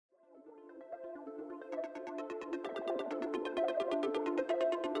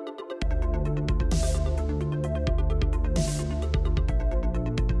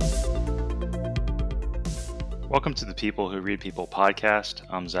Welcome to the People Who Read People podcast.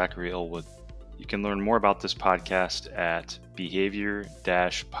 I'm Zachary Ilwood. You can learn more about this podcast at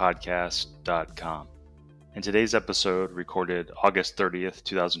behavior-podcast.com. In today's episode, recorded August 30th,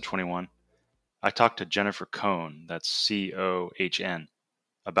 2021, I talked to Jennifer Cohn, that's C-O-H-N,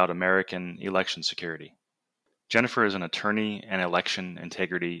 about American election security. Jennifer is an attorney and election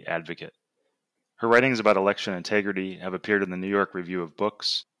integrity advocate. Her writings about election integrity have appeared in the New York Review of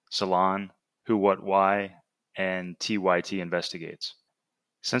Books, Salon, Who, What, Why, and TYT Investigates.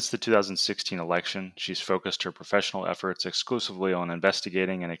 Since the 2016 election, she's focused her professional efforts exclusively on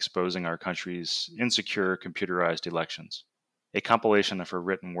investigating and exposing our country's insecure computerized elections. A compilation of her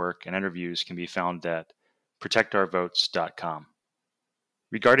written work and interviews can be found at protectourvotes.com.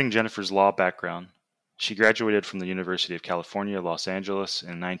 Regarding Jennifer's law background, she graduated from the University of California, Los Angeles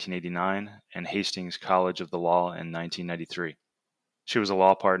in 1989 and Hastings College of the Law in 1993. She was a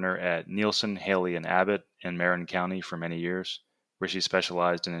law partner at Nielsen, Haley, and Abbott in Marin County for many years, where she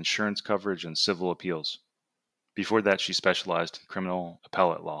specialized in insurance coverage and civil appeals. Before that, she specialized in criminal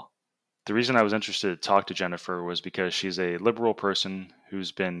appellate law. The reason I was interested to talk to Jennifer was because she's a liberal person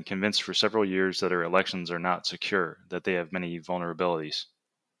who's been convinced for several years that our elections are not secure, that they have many vulnerabilities.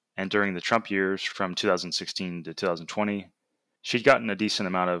 And during the Trump years, from 2016 to 2020, she'd gotten a decent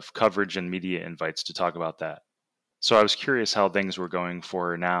amount of coverage and media invites to talk about that. So I was curious how things were going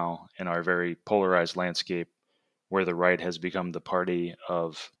for her now in our very polarized landscape where the right has become the party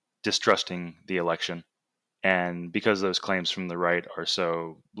of distrusting the election. And because those claims from the right are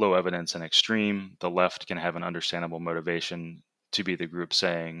so low evidence and extreme, the left can have an understandable motivation to be the group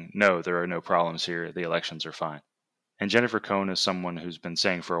saying, no, there are no problems here, the elections are fine. And Jennifer Cohn is someone who's been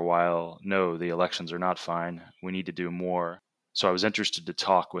saying for a while, no, the elections are not fine, we need to do more. So I was interested to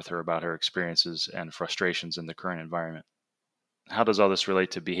talk with her about her experiences and frustrations in the current environment. How does all this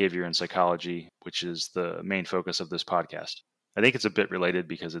relate to behavior and psychology, which is the main focus of this podcast? I think it's a bit related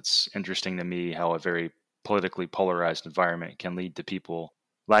because it's interesting to me how a very politically polarized environment can lead to people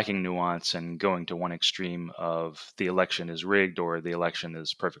lacking nuance and going to one extreme of the election is rigged or the election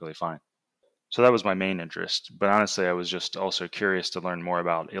is perfectly fine. So that was my main interest, but honestly I was just also curious to learn more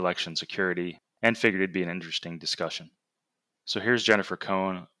about election security and figured it'd be an interesting discussion. So here's Jennifer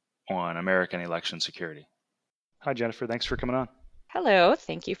Cohn on American election security. Hi, Jennifer. Thanks for coming on. Hello.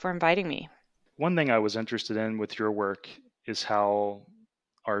 Thank you for inviting me. One thing I was interested in with your work is how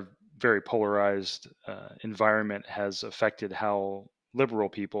our very polarized environment has affected how liberal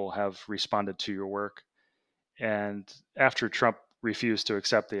people have responded to your work. And after Trump refused to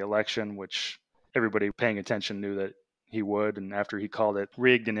accept the election, which everybody paying attention knew that he would, and after he called it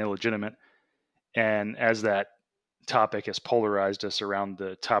rigged and illegitimate, and as that topic has polarized us around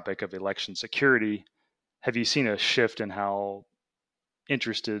the topic of election security, have you seen a shift in how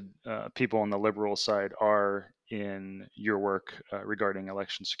interested people on the liberal side are in your work regarding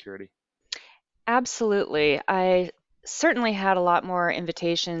election security? Absolutely. I certainly had a lot more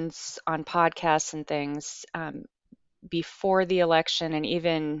invitations on podcasts and things before the election, and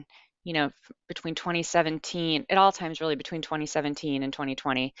even, between 2017, at all times really between 2017 and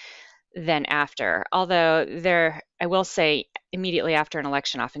 2020, than after. Although I will say, immediately after an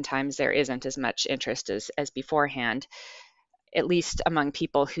election, oftentimes there isn't as much interest as beforehand, at least among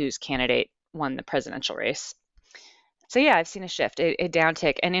people whose candidate won the presidential race. So yeah, I've seen a shift, a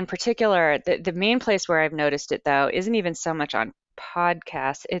downtick. And in particular, the main place where I've noticed it, though, isn't even so much on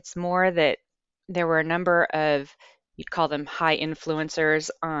podcasts. It's more that there were a number of, you'd call them high influencers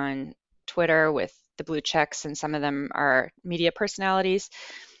on Twitter with the blue checks, and some of them are media personalities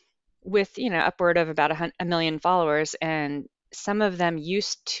with, upward of about a million followers. And some of them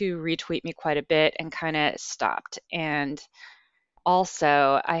used to retweet me quite a bit and kind of stopped. And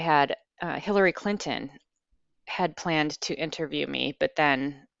also, I had Hillary Clinton had planned to interview me, but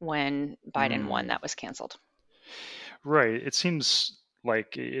then when Biden won, that was canceled. Right. It seems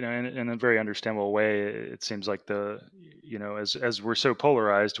like, in a very understandable way, it seems like as we're so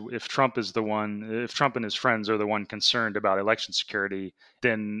polarized, if Trump and his friends are the one concerned about election security,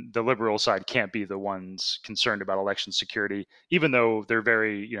 then the liberal side can't be the ones concerned about election security, even though they're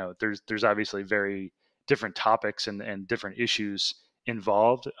very, there's obviously very different topics and different issues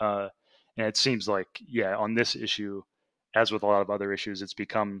involved. And it seems like, on this issue, as with a lot of other issues, it's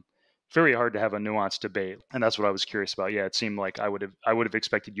become very hard to have a nuanced debate. And that's what I was curious about. Yeah, it seemed like I would have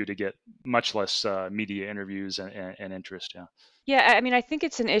expected you to get much less media interviews and interest. Yeah. Yeah, I mean, I think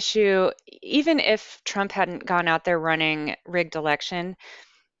it's an issue, even if Trump hadn't gone out there running rigged election.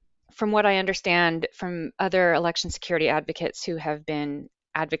 From what I understand from other election security advocates who have been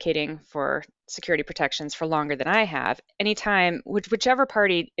advocating for security protections for longer than I have, anytime, whichever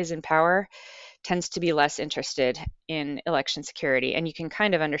party is in power, tends to be less interested in election security, and you can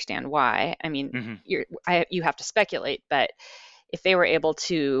kind of understand why. I mean, Hmm. you have to speculate, but if they were able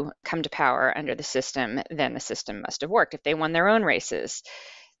to come to power under the system, then the system must have worked. If they won their own races,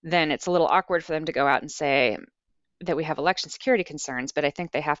 then it's a little awkward for them to go out and say that we have election security concerns, but I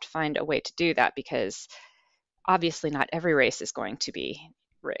think they have to find a way to do that because obviously not every race is going to be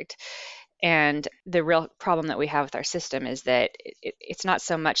rigged. And the real problem that we have with our system is that it's not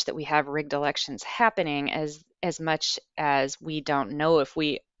so much that we have rigged elections happening as much as we don't know if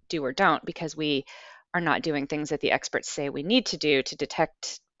we do or don't, because we are not doing things that the experts say we need to do to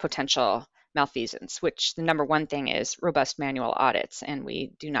detect potential malfeasance, which the number one thing is robust manual audits, and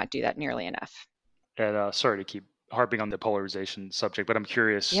we do not do that nearly enough. And sorry to keep harping on the polarization subject, but I'm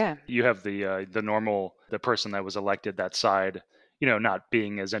curious. Yeah. You have the person that was elected that side, not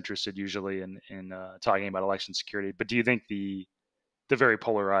being as interested usually in talking about election security. But do you think the very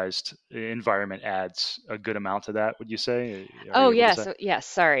polarized environment adds a good amount to that? Would you say? Are Oh, you able to yes. say? Yes.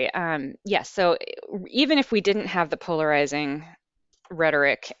 Sorry. Yes. So even if we didn't have the polarizing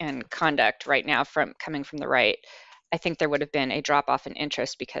rhetoric and conduct right now from coming from the right, I think there would have been a drop off in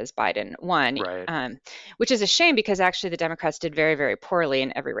interest because Biden won, Right. which is a shame because actually the Democrats did very, very poorly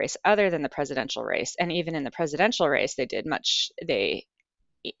in every race other than the presidential race. And even in the presidential race, they did much.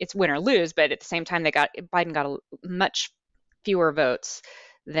 It's win or lose, but at the same time, Biden got much fewer votes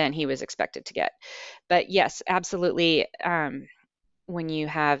than he was expected to get. But yes, absolutely. When you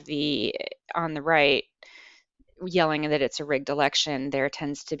have the on the right yelling that it's a rigged election, there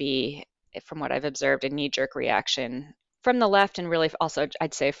tends to be, from what I've observed, a knee-jerk reaction from the left, and really also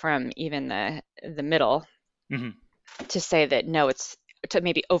I'd say from even the middle, Hmm. to say that no, it's to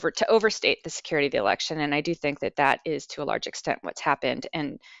maybe overstate the security of the election. And I do think that that is to a large extent what's happened.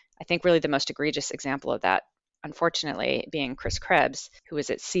 And I think really the most egregious example of that, unfortunately, being Chris Krebs, who was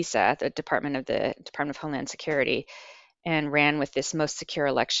at CISA, the Department of Homeland Security, and ran with this most secure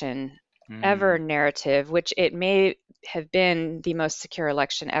election ever Mm. narrative, which it may have been the most secure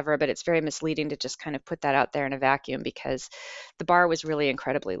election ever, but it's very misleading to just kind of put that out there in a vacuum because the bar was really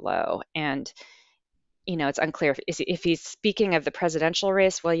incredibly low. And it's unclear if he's speaking of the presidential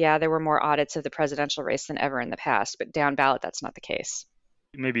race. Well, yeah, there were more audits of the presidential race than ever in the past, but down ballot, that's not the case.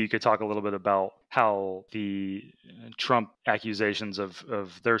 Maybe you could talk a little bit about how the Trump accusations of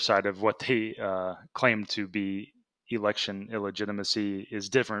their side of what they claim to be election illegitimacy is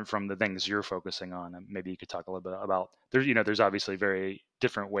different from the things you're focusing on. And maybe you could talk a little bit about there's obviously very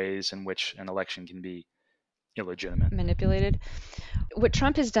different ways in which an election can be illegitimate. Manipulated. What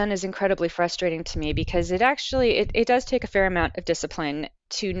Trump has done is incredibly frustrating to me because it does take a fair amount of discipline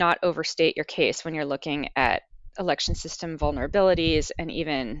to not overstate your case when you're looking at election system vulnerabilities and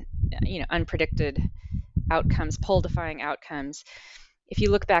even unpredicted outcomes, poll defying outcomes. If you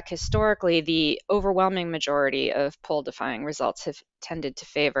look back historically, the overwhelming majority of poll defying results have tended to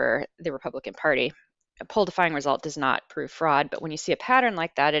favor the Republican Party. A poll defying result does not prove fraud, but when you see a pattern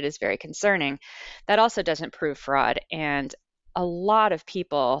like that, it is very concerning. That also doesn't prove fraud. And a lot of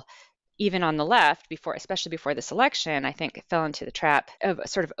people, even on the left, especially before this election, I think fell into the trap of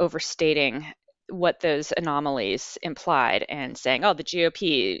sort of overstating what those anomalies implied and saying, oh, the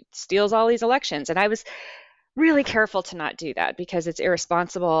GOP steals all these elections. And I was really careful to not do that because it's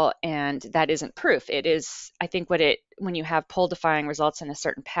irresponsible and that isn't proof. It is, I think, when you have poll defying results in a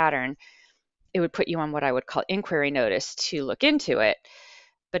certain pattern, it would put you on what I would call inquiry notice to look into it,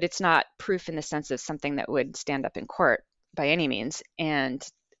 but it's not proof in the sense of something that would stand up in court by any means. And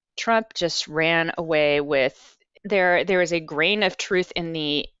Trump just ran away with there is a grain of truth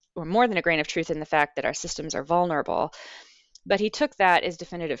or more than a grain of truth in the fact that our systems are vulnerable, but he took that as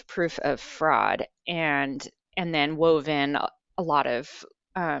definitive proof of fraud and then wove in a lot of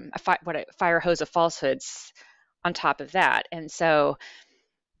a fire hose of falsehoods on top of that. And so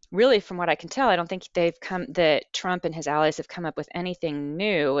really, from what I can tell, I don't think that Trump and his allies have come up with anything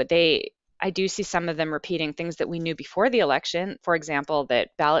new. I do see some of them repeating things that we knew before the election. For example, that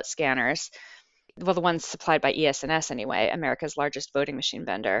ballot scanners, well, the ones supplied by ES&S anyway, America's largest voting machine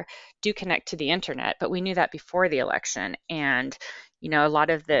vendor, do connect to the internet. But we knew that before the election. And, a lot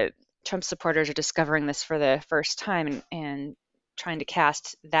of the Trump supporters are discovering this for the first time and trying to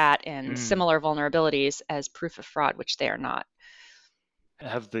cast that and Mm. similar vulnerabilities as proof of fraud, which they are not.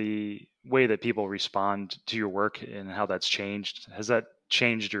 Have the way that people respond to your work and how that's changed, has that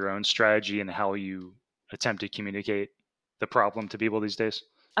changed your own strategy and how you attempt to communicate the problem to people these days?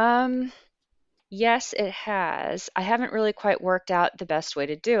 Um, Yes, it has. I haven't really quite worked out the best way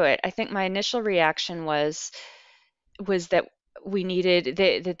to do it. I think my initial reaction was that we needed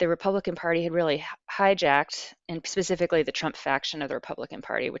that the Republican Party had really hijacked, and specifically the Trump faction of the Republican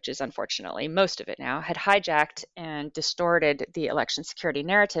Party, which is unfortunately most of it now, had hijacked and distorted the election security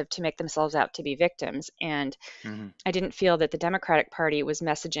narrative to make themselves out to be victims. And Mm-hmm. I didn't feel that the Democratic Party was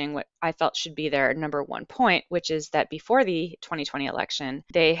messaging what I felt should be their number one point, which is that before the 2020 election,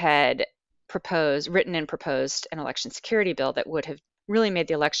 they had written and proposed an election security bill that would have really made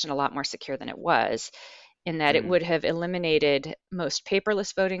the election a lot more secure than it was, in that it Mm-hmm. would have eliminated most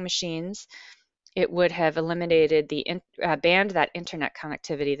paperless voting machines. It would have eliminated banned that internet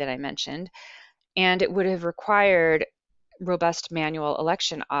connectivity that I mentioned, and it would have required robust manual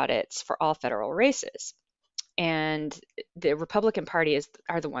election audits for all federal races. And the Republican Party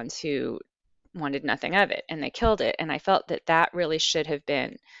are the ones who wanted nothing of it, and they killed it. And I felt that that really should have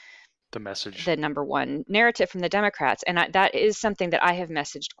been The message. the number one narrative from the Democrats, and that is something that I have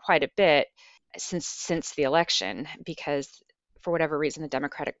messaged quite a bit since the election, because for whatever reason the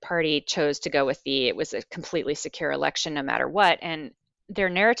Democratic Party chose to go with it was a completely secure election no matter what, and their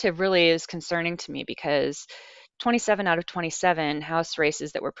narrative really is concerning to me because 27 out of 27 House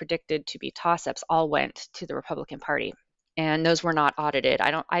races that were predicted to be toss-ups all went to the Republican Party, and those were not audited.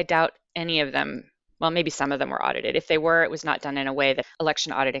 I doubt any of them. Well, maybe some of them were audited. If they were, it was not done in a way that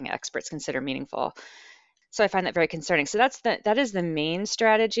election auditing experts consider meaningful. So I find that very concerning. So that is the main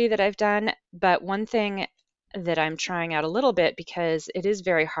strategy that I've done. But one thing that I'm trying out a little bit, because it is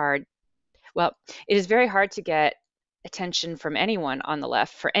very hard. Well, it is very hard to get attention from anyone on the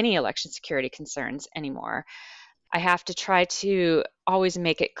left for any election security concerns anymore. I have to try to always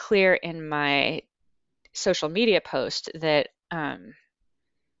make it clear in my social media post that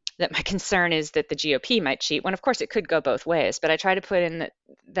my concern is that the GOP might cheat, when of course it could go both ways. But I try to put in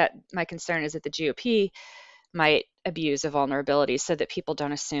that my concern is that the GOP might abuse a vulnerability so that people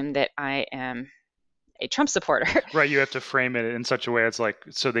don't assume that I am a Trump supporter. Right, you have to frame it in such a way it's like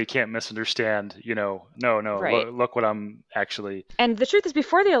so they can't misunderstand. No, Right. look what I'm actually. And the truth is,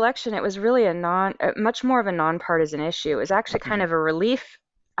 before the election, it was really much more of a nonpartisan issue. It was actually kind Mhm. of a relief.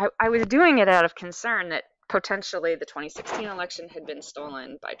 I was doing it out of concern that potentially the 2016 election had been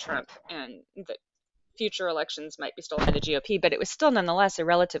stolen by Trump and that future elections might be stolen by the GOP, but it was still nonetheless a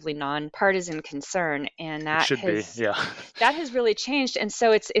relatively nonpartisan concern, and It should be, yeah. that has really changed. And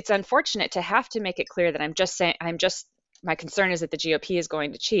so it's unfortunate to have to make it clear that my concern is that the GOP is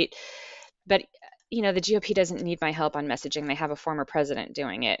going to cheat. But the GOP doesn't need my help on messaging. They have a former president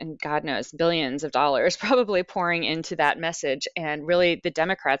doing it, and God knows billions of dollars probably pouring into that message. And really, the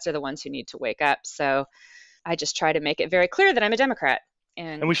Democrats are the ones who need to wake up. So I just try to make it very clear that I'm a Democrat.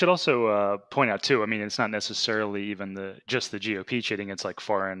 And And we should also point out too. I mean, it's not necessarily even just the GOP cheating. It's like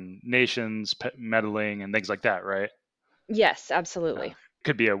foreign nations meddling and things like that, right? yes, Uh, absolutely.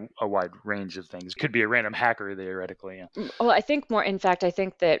 could be a wide range of things. Could be a random hacker theoretically. Yeah. Well, I think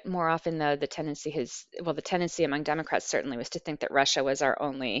that more often the tendency among Democrats certainly was to think that Russia was our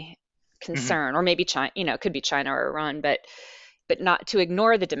only Hmm. concern, or maybe China, it could be China or Iran, but not to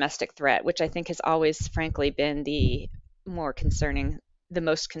ignore the domestic threat, which I think has always, frankly, been the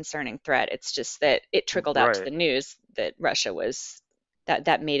most concerning threat. It's just that it trickled out to Right. the news that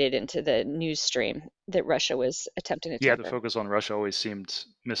that made it into the news stream that Russia was attempting to Yeah, the tamper. focus on Russia always seemed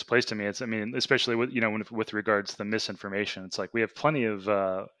misplaced to me. I mean, especially with regards to the misinformation. It's like we have plenty of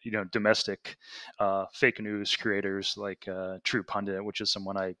domestic fake news creators like True Pundit, which is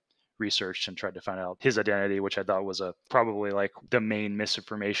someone I researched and tried to find out his identity, which I thought was probably like the main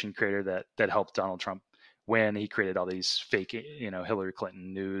misinformation creator that helped Donald Trump when he created all these fake Hillary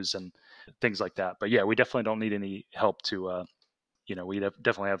Clinton news and things like that. But yeah, we definitely don't need any help to we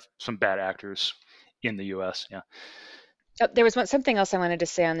definitely have some bad actors in the U.S. Yeah. Oh, there was something else I wanted to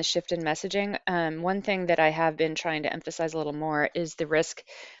say on the shift in messaging. One thing that I have been trying to emphasize a little more is the risk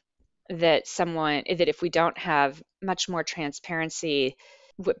that if we don't have much more transparency,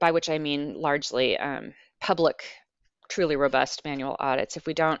 by which I mean largely public, truly robust manual audits, if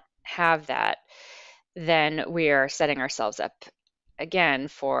we don't have that, then we are setting ourselves up again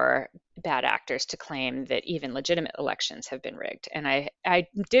for bad actors to claim that even legitimate elections have been rigged. And I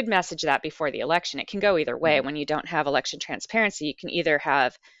did message that before the election. It can go either way. Mhm. When you don't have election transparency, you can either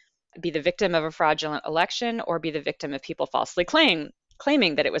be the victim of a fraudulent election or be the victim of people falsely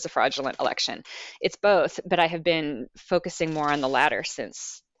claiming that it was a fraudulent election. It's both, but I have been focusing more on the latter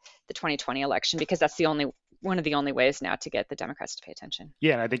since the 2020 election because that's one of the only ways now to get the Democrats to pay attention.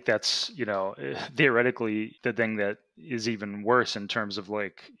 Yeah, and I think that's, theoretically the thing that is even worse in terms of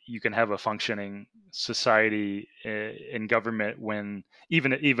like you can have a functioning society in government when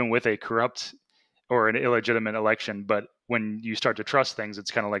even with a corrupt or an illegitimate election, but when you start to trust things,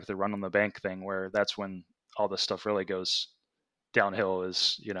 it's kind of like the run on the bank thing where that's when all this stuff really goes downhill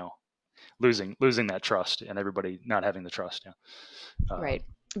is, losing that trust and everybody not having the trust. Yeah. Right.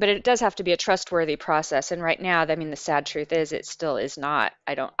 But it does have to be a trustworthy process. And right now, I mean, the sad truth is it still is not.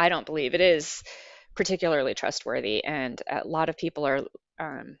 I don't believe it is particularly trustworthy. And a lot of people are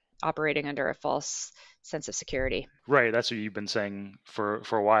operating under a false sense of security. Right. That's what you've been saying for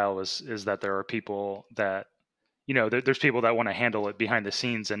a while is that there are people that, there's people that want to handle it behind the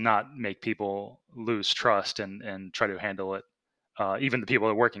scenes and not make people lose trust and try to handle it. Even the people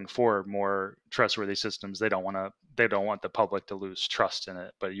that are working for more trustworthy systems, they don't want the public to lose trust in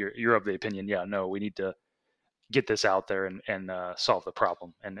it. But you're of the opinion, yeah, no, we need to get this out there and solve the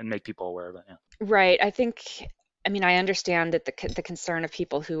problem and make people aware of it. Yeah. Right. I mean, I understand that the concern of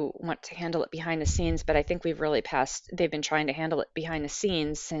people who want to handle it behind the scenes, but I think they've been trying to handle it behind the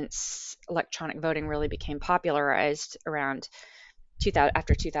scenes since electronic voting really became popularized around 2000,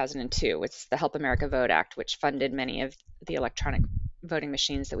 after 2002. It's the Help America Vote Act, which funded many of the electronic voting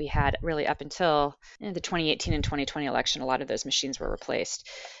machines that we had really up until the 2018 and 2020 election. A lot of those machines were replaced.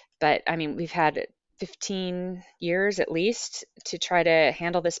 But I mean, we've had 15 years at least to try to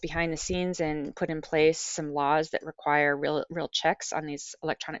handle this behind the scenes and put in place some laws that require real checks on these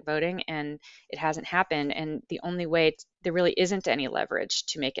electronic voting, and it hasn't happened. And the only way there really isn't any leverage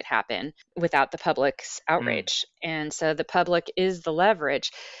to make it happen without the public's outrage. And so the public is the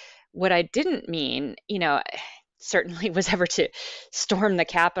leverage. What I didn't mean, certainly was ever to storm the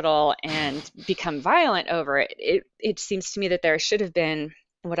Capitol and become violent over it. It seems to me that there should have been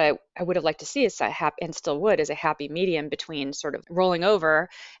what I would have liked to see is and still would, is a happy medium between sort of rolling over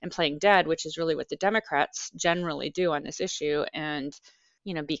and playing dead, which is really what the Democrats generally do on this issue, and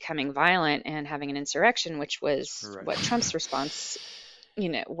becoming violent and having an insurrection, which was Right. what Trump's response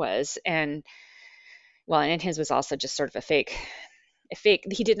was. And his was also just sort of a fake.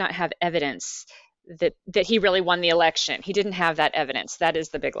 He did not have evidence that he really won the election. He didn't have that evidence. That is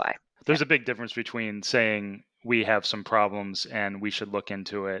the big lie. There's a big difference between saying we have some problems and we should look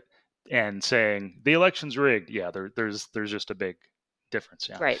into it and saying the election's rigged. Yeah, there's just a big difference.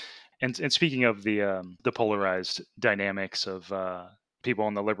 Yeah. Right. And speaking of the polarized dynamics of people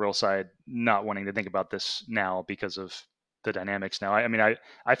on the liberal side not wanting to think about this now because of the dynamics now. I mean,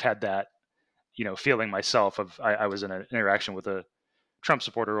 I've had that, feeling myself of I was in an interaction with a Trump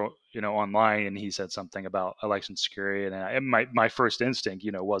supporter, online, and he said something about election security, and my first instinct,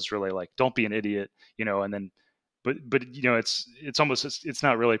 was really like, don't be an idiot, and then, but it's almost it's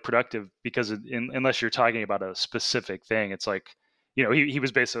not really productive because unless you're talking about a specific thing, it's like, he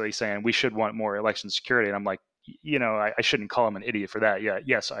was basically saying we should want more election security, and I'm like, I shouldn't call him an idiot for that. Yeah,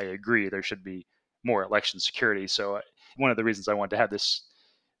 yes, I agree, there should be more election security. So one of the reasons I wanted to have this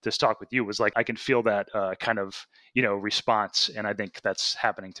talk with you was like I can feel that kind of response, and I think that's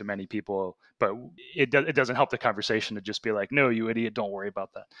happening to many people. But it doesn't help the conversation to just be like, "No, you idiot, don't worry about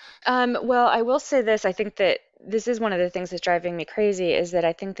that." Well, I will say this. I think that this is one of the things that's driving me crazy is that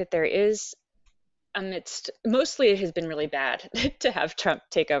I think that there is mostly it has been really bad to have Trump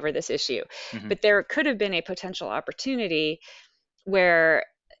take over this issue, Mm-hmm. but there could have been a potential opportunity where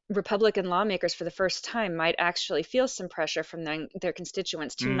Republican lawmakers for the first time might actually feel some pressure from their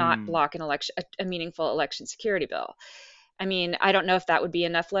constituents to not block a meaningful election security bill. I mean, I don't know if that would be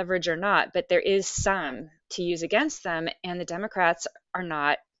enough leverage or not, but there is some to use against them, and the Democrats are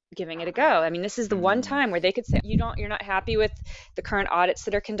not giving it a go. I mean, this is the one time where they could say, you're not happy with the current audits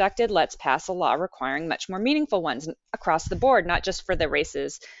that are conducted. Let's pass a law requiring much more meaningful ones across the board, not just for the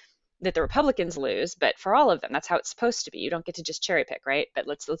races that the Republicans lose, but for all of them. That's how it's supposed to be. You don't get to just cherry pick, right? But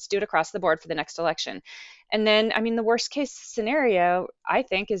let's do it across the board for the next election. And then, I mean, the worst case scenario, I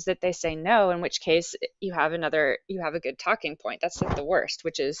think, is that they say no, in which case you have a good talking point. That's like the worst,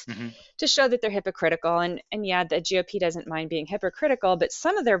 which is to show that they're hypocritical. And yeah, the GOP doesn't mind being hypocritical, but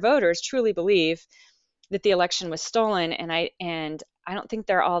some of their voters truly believe that the election was stolen. And I don't think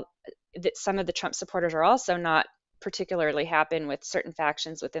that some of the Trump supporters are also not particularly happen with certain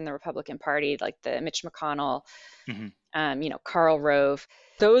factions within the Republican Party, like the Mitch McConnell, Karl Rove.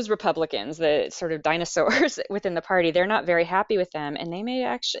 Those Republicans, the sort of dinosaurs within the party, they're not very happy with them, and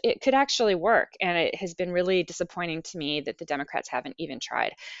it could actually work. And it has been really disappointing to me that the Democrats haven't even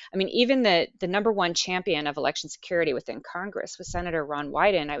tried. I mean, even the number one champion of election security within Congress was Senator Ron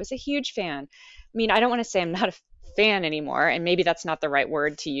Wyden. I was a huge fan. I mean, I don't want to say I'm not a fan anymore, and maybe that's not the right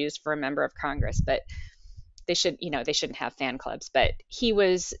word to use for a member of Congress, but they shouldn't have fan clubs, but he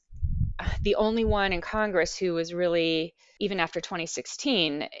was the only one in Congress who was really, even after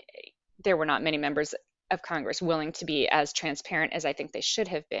 2016, there were not many members of Congress willing to be as transparent as I think they should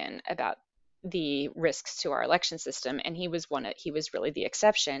have been about the risks to our election system. And he was really the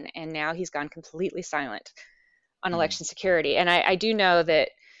exception. And now he's gone completely silent on Mm. election security. And I do know that,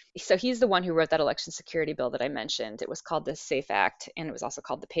 so he's the one who wrote that election security bill that I mentioned. It was called the SAFE Act, and it was also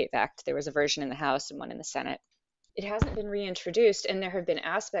called the PAVE Act. There was a version in the House and one in the Senate. It hasn't been reintroduced, and there have been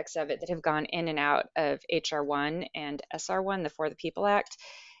aspects of it that have gone in and out of HR1 and SR1, the For the People Act.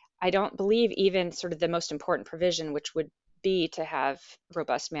 I don't believe even sort of the most important provision, which would be to have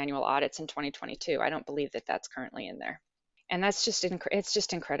robust manual audits in 2022. I don't believe that that's currently in there. And that's just it's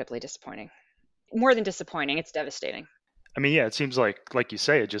just incredibly disappointing. More than disappointing, it's devastating. I mean, yeah, it seems like you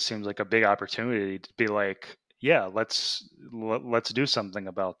say, it just seems like a big opportunity to be like, yeah, let's do something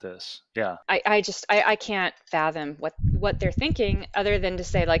about this. Yeah. I can't fathom what they're thinking, other than to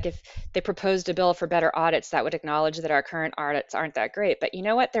say, like, if they proposed a bill for better audits, that would acknowledge that our current audits aren't that great. But you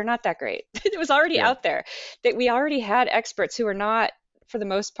know what? They're not that great. It was already Yeah. out there that we already had experts who are not, for the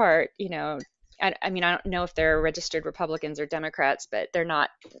most part, I mean, I don't know if they're registered Republicans or Democrats, but they're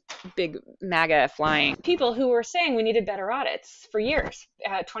not big MAGA flying people who were saying we needed better audits for years.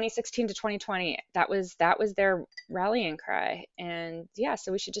 2016 to 2020, that was their rallying cry. And yeah,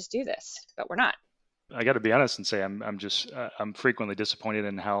 so we should just do this, but we're not. I got to be honest and say I'm frequently disappointed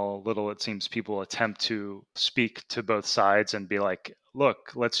in how little it seems people attempt to speak to both sides and be like,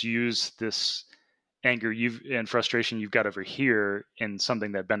 look, let's use this anger and frustration you've got over here in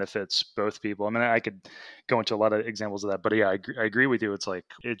something that benefits both people. I mean, I could go into a lot of examples of that, but yeah, I agree with you. It's like,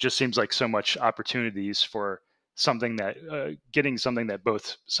 it just seems like so much opportunities for something that getting something that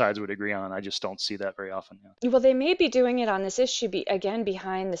both sides would agree on. I just don't see that very often. Yeah. Well, they may be doing it on this issue again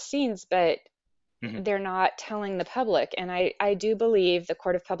behind the scenes, but Hmm. they're not telling the public. And I do believe the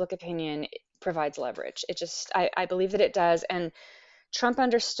court of public opinion provides leverage. I believe that it does. And Trump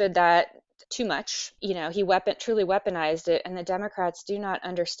understood that too much. He truly weaponized it, and the Democrats do not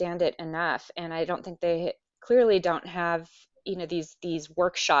understand it enough. And I don't think they clearly don't have, these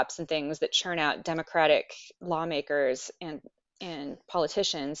workshops and things that churn out Democratic lawmakers and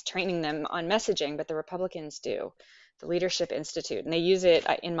politicians, training them on messaging, but the Republicans do. The Leadership Institute, and they use it,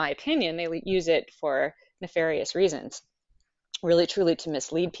 in my opinion, they use it for nefarious reasons, really truly to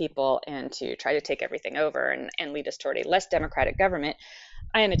mislead people and to try to take everything over and lead us toward a less democratic government.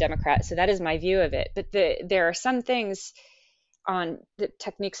 I am a Democrat, so that is my view of it. But there are some things on the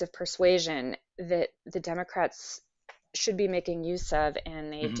techniques of persuasion that the Democrats should be making use of,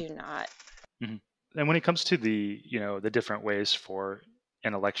 and they Hmm. do not. Hmm. And when it comes to the different ways for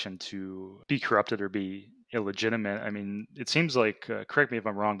an election to be corrupted or be illegitimate, I mean, it seems like, correct me if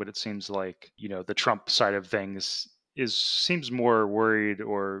I'm wrong, but it seems like, the Trump side of things seems more worried,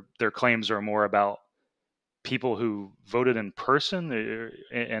 or their claims are more about people who voted in person,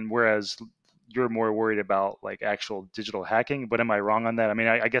 and whereas you're more worried about like actual digital hacking. But am I wrong on that? I mean,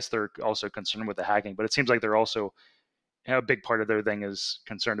 I guess they're also concerned with the hacking, but it seems like they're also, a big part of their thing is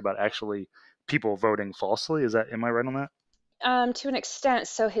concerned about actually people voting falsely. Am I right on that? To an extent.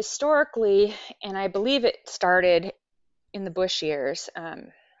 So historically, and I believe it started in the Bush years,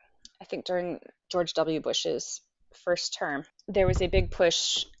 I think during George W. Bush's first term, there was a big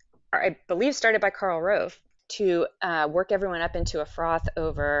push, I believe started by Karl Rove, to work everyone up into a froth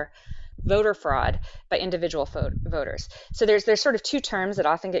over voter fraud by individual voters. So there's sort of two terms that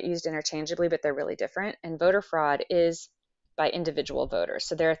often get used interchangeably, but they're really different. And voter fraud is by individual voters.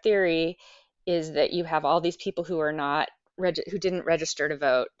 So their theory is that you have all these people who are not who didn't register to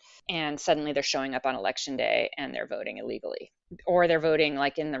vote, and suddenly they're showing up on election day and they're voting illegally, or they're voting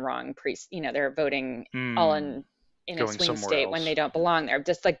like in the wrong they're voting all Hmm. in a Going swing somewhere state when they else. don't Yeah. belong there,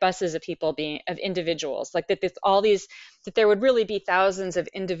 just like buses of people of individuals, like that, this all these, that there would really be thousands of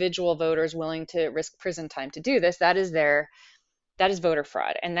individual voters willing to risk prison time to do this. That is voter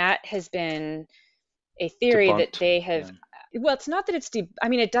fraud, and that has been a theory that Debunked. they have. Yeah. Well, it's not that I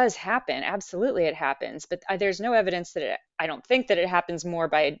mean, it does happen, absolutely it happens, but there's no evidence that I don't think that it happens more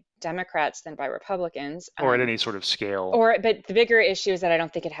by Democrats than by Republicans. Or at any sort of scale. But the bigger issue is that I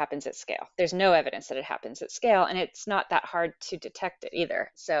don't think it happens at scale. There's no evidence that it happens at scale, and it's not that hard to detect it either.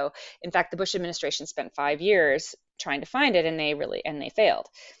 So in fact, the Bush administration spent 5 years trying to find it, and they failed.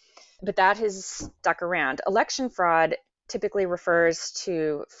 But that has stuck around. Election fraud typically refers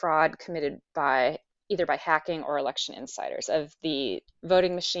to fraud committed by either by hacking or election insiders of the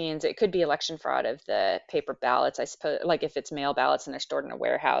voting machines. It could be election fraud of the paper ballots, I suppose, like if it's mail ballots and they're stored in a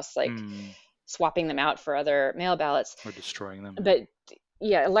warehouse, like Hmm. swapping them out for other mail ballots. Or destroying them. Yeah. But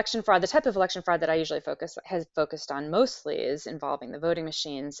yeah, election fraud, the type of election fraud that I usually has focused on mostly is involving the voting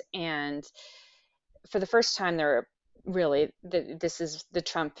machines. And for the first time, there are really, this is the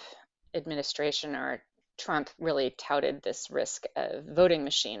Trump administration, or Trump really touted this risk of voting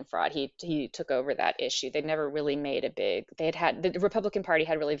machine fraud. He took over that issue. They'd never really made a big. The Republican Party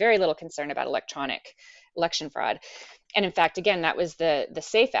had really very little concern about electronic election fraud, and in fact, again, that was the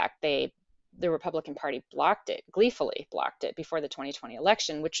SAFE Act. The Republican Party gleefully blocked it before the 2020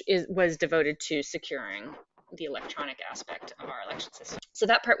 election, which was devoted to securing the electronic aspect of our election system. So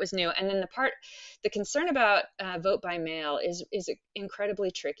that part was new. And then the concern about vote by mail is incredibly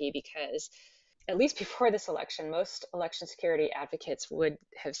tricky because at least before this election, most election security advocates would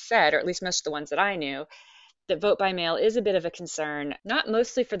have said, or at least most of the ones that I knew, that vote by mail is a bit of a concern, not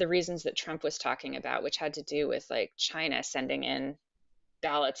mostly for the reasons that Trump was talking about, which had to do with like China sending in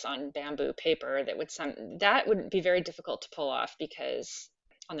ballots on bamboo paper that would be very difficult to pull off because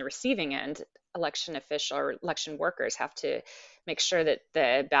on the receiving end, election official or election workers have to make sure that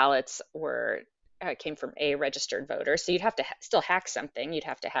the ballots came from a registered voter. So you'd have to still hack something. You'd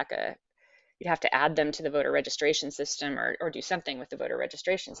have to add them to the voter registration system or do something with the voter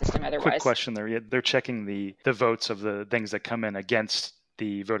registration system. Otherwise, quick question there. They're checking the votes of the things that come in against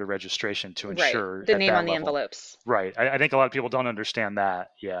the voter registration to ensure right, the at name that on the level. envelopes. Right. I think a lot of people don't understand that.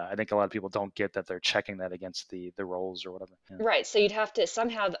 Yeah. I think a lot of people don't get that they're checking that against the rolls or whatever. Yeah. Right. So you'd have to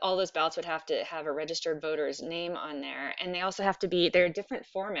somehow all those ballots would have to have a registered voter's name on there. And they also have to there are different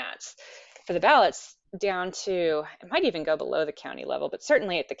formats for the ballots down to, it might even go below the county level, but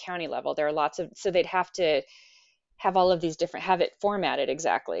certainly at the county level, there are so they'd have to have all of these have it formatted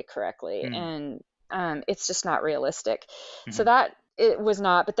exactly correctly. And it's just not realistic. So that it was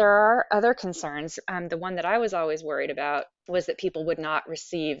not, but there are other concerns. The one that I was always worried about was that people would not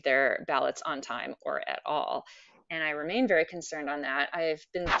receive their ballots on time or at all. And I remain very concerned on that. I've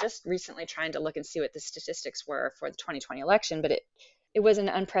been just recently trying to look and see what the statistics were for the 2020 election, but it was an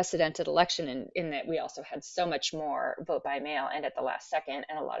unprecedented election in that we also had so much more vote by mail and at the last second,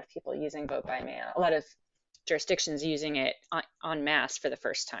 and a lot of people using vote by mail, a lot of jurisdictions using it en masse for the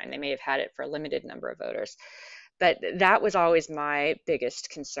first time. They may have had it for a limited number of voters. But that was always my biggest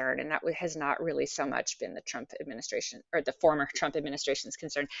concern, and that has not really so much been the Trump administration or the former Trump administration's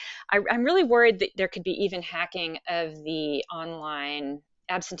concern. I'm really worried that there could be even hacking of the online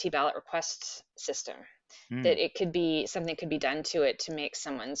absentee ballot request system, that something could be done to it to make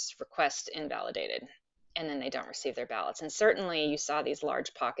someone's request invalidated, and then they don't receive their ballots. And certainly you saw these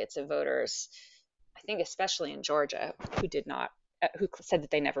large pockets of voters, I think especially in Georgia, who said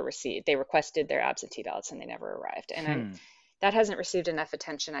that they requested their absentee ballots and they never arrived. And that hasn't received enough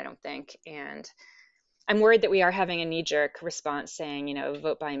attention, I don't think. And I'm worried that we are having a knee-jerk response saying,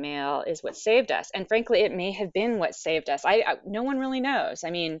 vote by mail is what saved us. And frankly, it may have been what saved us. No one really knows. I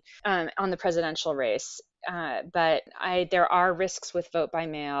mean, on the presidential race, but there are risks with vote by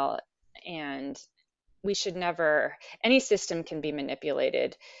mail, and we should never. Any system can be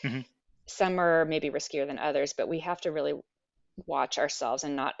manipulated. Some are maybe riskier than others, but we have to really watch ourselves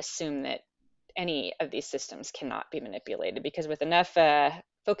and not assume that any of these systems cannot be manipulated, because with enough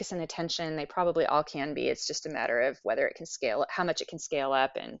focus and attention, they probably all can be. It's just a matter of whether it can scale, how much it can scale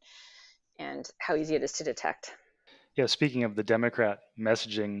up, and how easy it is to detect. Yeah, speaking of the Democrat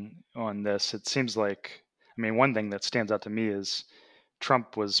messaging on this, it seems like, one thing that stands out to me is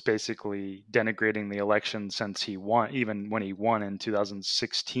Trump was basically denigrating the election since he won, even when he won in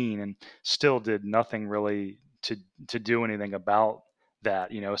 2016, and still did nothing really to do anything about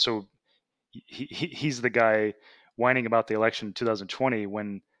that. So he's the guy whining about the election in 2020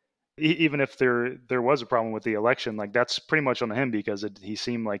 when even if there was a problem with the election, like that's pretty much on him, because he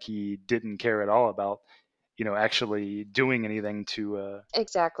seemed like he didn't care at all about actually doing anything to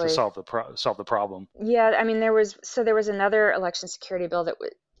exactly solve the problem. Yeah, there was another election security bill that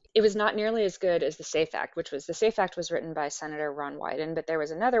it was not nearly as good as the SAFE Act, the SAFE Act was written by Senator Ron Wyden, but there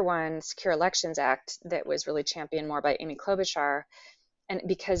was another one, Secure Elections Act, that was really championed more by Amy Klobuchar, and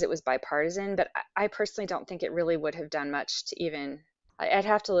because it was bipartisan. But I personally don't think it really would have done much to even. I'd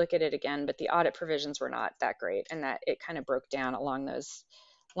have to look at it again, but the audit provisions were not that great, and that it kind of broke down along those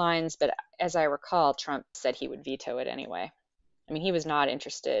lines. But as I recall, Trump said he would veto it anyway. He was not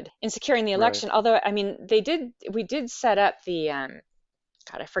interested in securing the election, right. Although, we did set up the,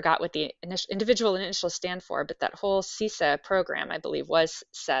 I forgot what the individual initials stand for, but that whole CISA program, I believe, was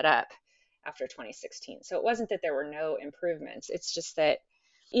set up after 2016. So it wasn't that there were no improvements. It's just that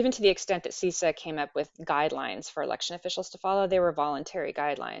even to the extent that CISA came up with guidelines for election officials to follow, they were voluntary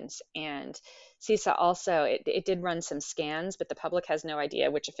guidelines. And CISA also, it did run some scans, but the public has no idea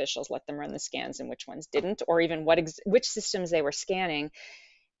which officials let them run the scans and which ones didn't, or even which systems they were scanning.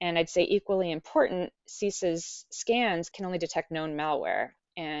 And I'd say equally important, CISA's scans can only detect known malware.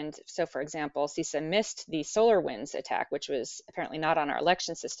 And so, for example, CISA missed the SolarWinds attack, which was apparently not on our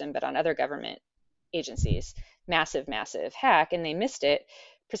election system, but on other government agencies. Massive hack, and they missed it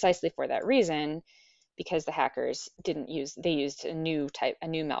precisely for that reason, because the hackers they used a new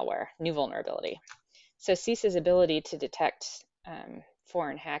malware, new vulnerability. So CISA's ability to detect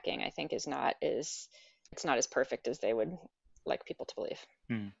foreign hacking, I think, it's not as perfect as they would like people to believe.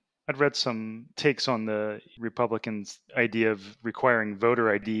 Hmm. I'd read some takes on the Republicans' idea of requiring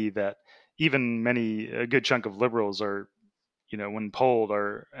voter ID that even a good chunk of liberals are, when polled,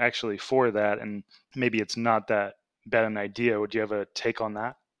 are actually for that, and maybe it's not that bad an idea. Would you have a take on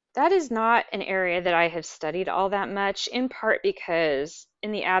that? That is not an area that I have studied all that much, in part because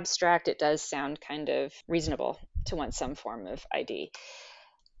in the abstract it does sound kind of reasonable to want some form of ID.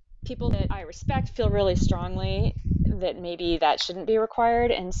 People that I respect feel really strongly that maybe that shouldn't be required,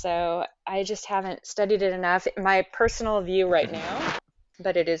 and so I just haven't studied it enough. My personal view right now,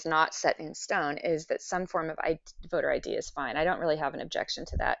 but it is not set in stone, is that some form of voter ID is fine. I don't really have an objection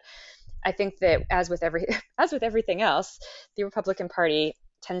to that. I think that as with everything else, the Republican Party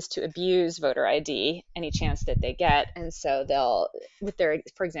tends to abuse voter ID any chance that they get, and so they'll, with their,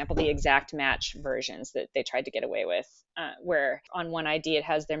 for example, the exact match versions that they tried to get away with, where on one ID it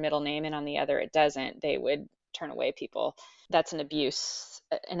has their middle name and on the other it doesn't, they would turn away people. That's an abuse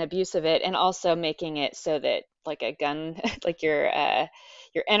of it, and also making it so that, like a gun, like your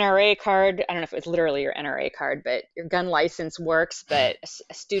NRA card, I don't know if it was literally your NRA card, but your gun license works, but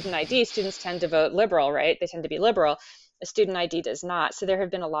a student ID, students tend to vote liberal, right? They tend to be liberal. A student ID does not. So there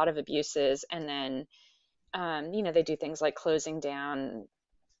have been a lot of abuses. And then, they do things like closing down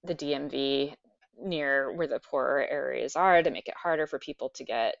the DMV near where the poorer areas are to make it harder for people to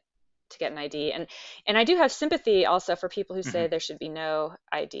get an ID. And I do have sympathy also for people who say there should be no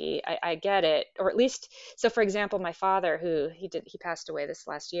ID. I get it, or at least, so for example, my father, he passed away this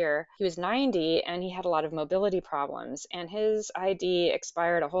last year. He was 90 and he had a lot of mobility problems, and his ID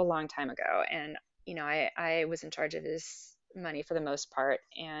expired a whole long time ago. And I was in charge of his money for the most part,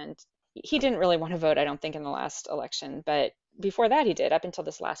 and he didn't really want to vote, I don't think, in the last election, but before that he did, up until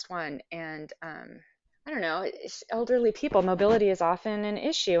this last one. And I don't know, elderly people, mobility is often an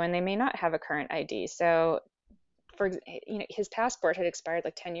issue, and they may not have a current ID. So, his passport had expired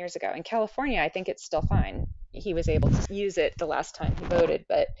like 10 years ago. In California, I think it's still fine. He was able to use it the last time he voted,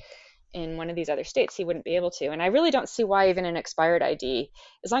 but in one of these other states, he wouldn't be able to. And I really don't see why even an expired ID,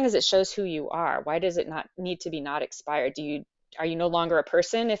 as long as it shows who you are, why does it not need to be not expired? Are you no longer a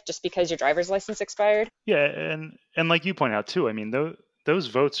person if just because your driver's license expired? Yeah, and like you point out too, I mean, those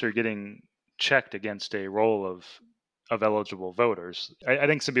votes are getting checked against a roll of eligible voters. I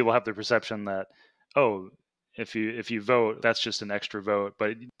think some people have the perception that, oh, if you vote, that's just an extra vote,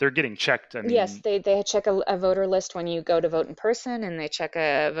 but they're getting checked. I Yes, mean, they check a voter list when you go to vote in person, and they check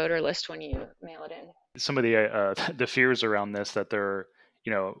a voter list when you mail it in. some of the the fears around this, that there,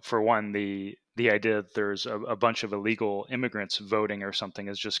 for one, the idea that there's a bunch of illegal immigrants voting or something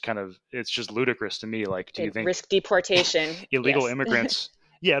is just it's just ludicrous to me. Like, do you They'd think risk deportation. illegal Yes. immigrants,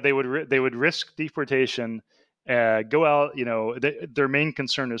 yeah, they would risk deportation, go out, their main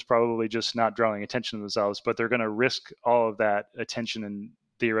concern is probably just not drawing attention to themselves, but they're going to risk all of that attention and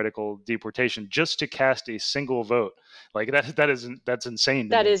theoretical deportation just to cast a single vote. Like, that's insane to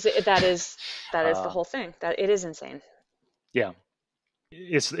That me. is that is that is the uh, whole thing. That it is insane. yeah,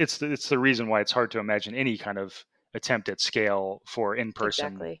 it's the reason why it's hard to imagine any kind of attempt at scale for in-person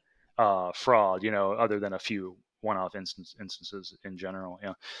Exactly. fraud, other than a few one-off instances in general.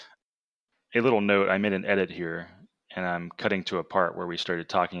 Yeah. A little note: I made an edit here, and I'm cutting to a part where we started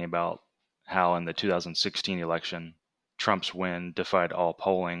talking about how in the 2016 election, Trump's win defied all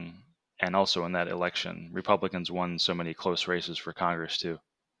polling, and also in that election, Republicans won so many close races for Congress too.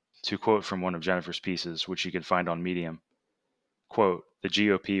 To quote from one of Jennifer's pieces, which you could find on Medium, quote, "The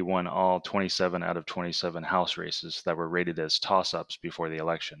GOP won all 27 out of 27 House races that were rated as toss-ups before the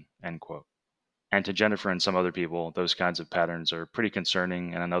election," end quote. And to Jennifer and some other people, those kinds of patterns are pretty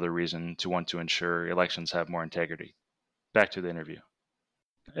concerning and another reason to want to ensure elections have more integrity. Back to the interview.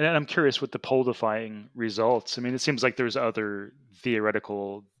 And I'm curious with the poll defying results. I mean, it seems like there's other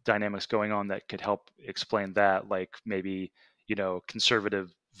theoretical dynamics going on that could help explain that, like maybe,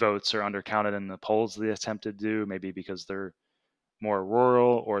 conservative votes are undercounted in the polls they attempt to do, maybe because they're more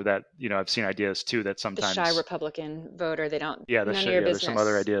rural, or that, I've seen ideas too that The shy sometimes, Republican voter, they don't, yeah, none of your there's some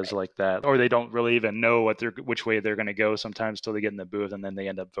other business. ideas Right. like that, or they don't really even know which way they're going to go sometimes till they get in the booth, and then they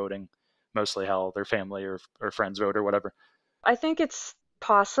end up voting mostly how their family or friends vote or whatever. I think it's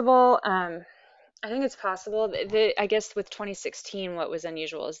possible. I think it's possible. I guess with 2016, what was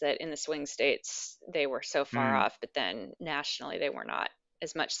unusual is that in the swing states, they were so far Mm, off, but then nationally, they were not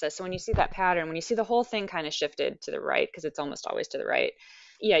as much so. So when you see that pattern, when you see the whole thing kind of shifted to the right, because it's almost always to the right,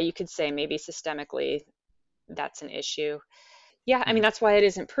 yeah, you could say maybe systemically that's an issue. Yeah, I mean, Mhm. that's why it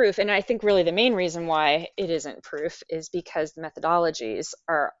isn't proof. And I think really the main reason why it isn't proof is because the methodologies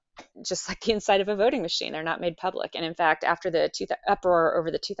are just like the inside of a voting machine. They're not made public. And in fact, after the uproar over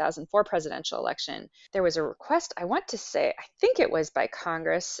the 2004 presidential election, there was a request, I want to say, I think it was by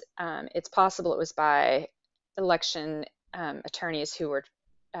Congress. It's possible it was by election attorneys who were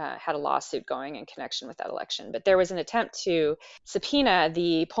had a lawsuit going in connection with that election. But there was an attempt to subpoena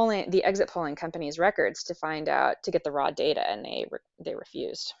the exit polling companies' records to find out to get the raw data, and they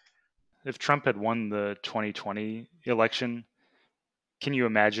refused. If Trump had won the 2020 election, can you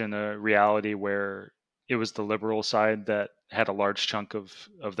imagine a reality where it was the liberal side that had a large chunk of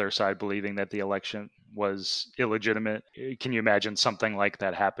their side believing that the election was illegitimate? Can you imagine something like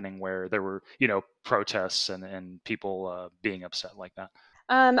that happening where there were, protests and people being upset like that?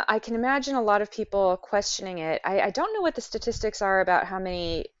 I can imagine a lot of people questioning it. I don't know what the statistics are about how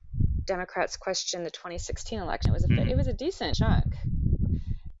many Democrats questioned the 2016 election. It was Hmm. a decent chunk.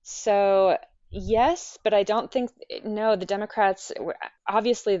 So yes, but I don't think no, the Democrats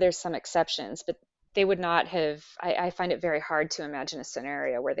obviously there's some exceptions, but they would not have. I find it very hard to imagine a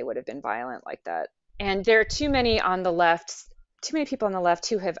scenario where they would have been violent like that. And there are too many people on the left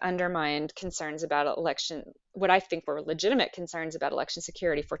who have undermined concerns about election, what I think were legitimate concerns about election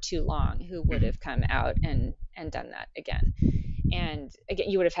security for too long, who would Hmm. have come out and done that again. And again,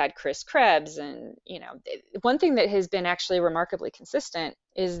 you would have had Chris Krebs, and one thing that has been actually remarkably consistent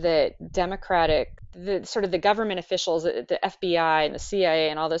is that the sort of the government officials, the FBI and the CIA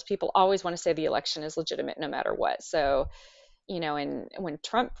and all those people always want to say the election is legitimate no matter what. So and when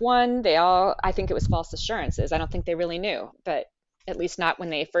Trump won, I think it was false assurances. I don't think they really knew, but at least not when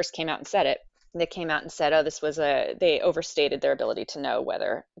they first came out and said it. They came out and said, oh, they overstated their ability to know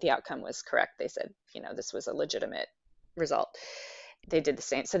whether the outcome was correct. They said, this was a legitimate result. They did the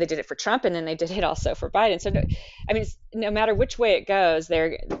same. So they did it for Trump, and then they did it also for Biden. So, I mean, no matter which way it goes,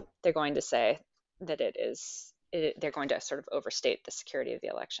 they're going to say that they're going to sort of overstate the security of the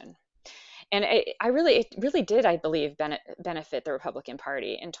election. And it really did, I believe, benefit the Republican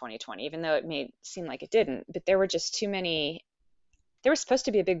Party in 2020, even though it may seem like it didn't. But there were just too many. There was supposed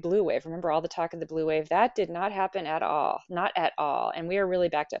to be a big blue wave. Remember all the talk of the blue wave? That did not happen at all. Not at all. And we are really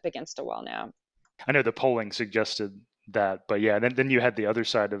backed up against a wall now. I know the polling suggested that, but yeah, then you had the other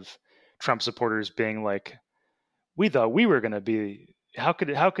side of Trump supporters being like, we thought we were going to be. How could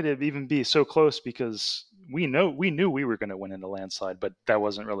it even be so close? Because we knew we were going to win in a landslide, but that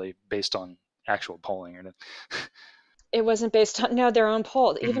wasn't really based on actual polling or anything. It wasn't based on no their own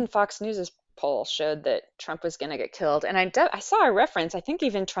poll. Hmm. Even Fox News's poll showed that Trump was going to get killed. And I saw a reference. I think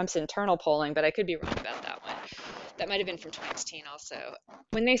even Trump's internal polling, but I could be wrong about that one. That might have been from 2016 also.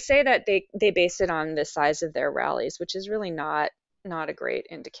 When they say that they base it on the size of their rallies, which is really not a great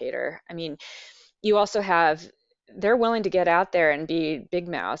indicator. I mean, you also have they're willing to get out there and be big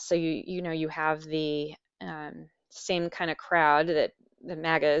mouth. So you have the same kind of crowd that the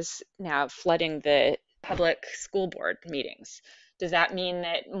MAGAs now flooding the public school board meetings. Does that mean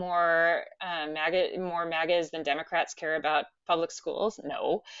that more MAGAs than Democrats care about public schools?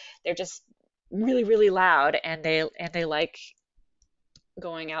 No, they're just really really loud, and they like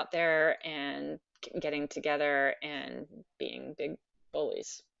going out there and getting together and being big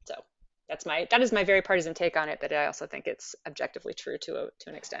bullies. So that is my very partisan take on it, but I also think it's objectively true to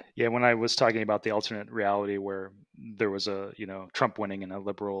an extent. Yeah, when I was talking about the alternate reality where there was Trump winning and a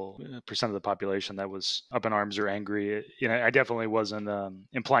liberal percent of the population that was up in arms or angry, I definitely wasn't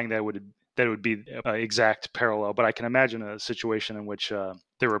implying that it would be exact parallel, but I can imagine a situation in which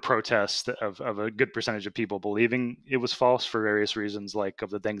there were protests of a good percentage of people believing it was false for various reasons, like of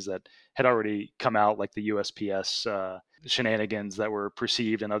the things that had already come out, like the USPS shenanigans that were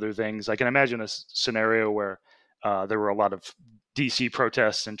perceived and other things. I can imagine a scenario where there were a lot of DC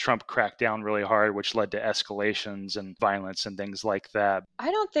protests and Trump cracked down really hard, which led to escalations and violence and things like that.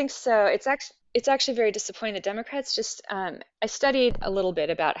 I don't think so. It's actually very disappointing. The Democrats just I studied a little bit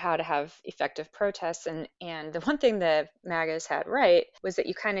about how to have effective protests, and the one thing the MAGAs had right was that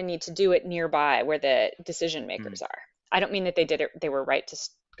you kind of need to do it nearby where the decision Mm. makers are. I don't mean that they were right to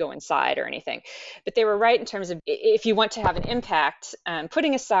go inside or anything, but they were right in terms of if you want to have an impact,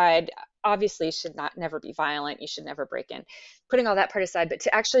 putting aside obviously you should not never be violent, you should never break in, putting all that part aside, but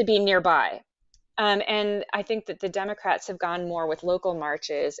to actually be nearby. And I think that the Democrats have gone more with local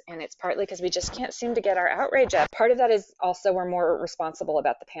marches, and it's partly because we just can't seem to get our outrage up. Part of that is also we're more responsible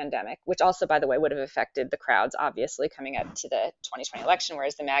about the pandemic, which also, by the way, would have affected the crowds, obviously, coming up to the 2020 election,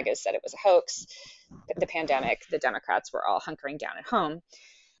 whereas the MAGAs said it was a hoax, the pandemic, the Democrats were all hunkering down at home.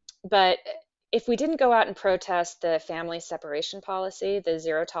 But if we didn't go out and protest the family separation policy, the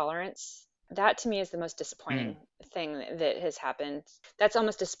zero tolerance, that to me is the most disappointing Mm. thing that has happened. That's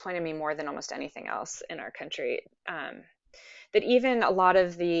almost disappointed me more than almost anything else in our country. That even a lot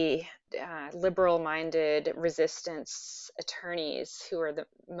of the liberal-minded resistance attorneys who are the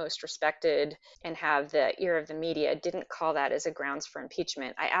most respected and have the ear of the media didn't call that as a grounds for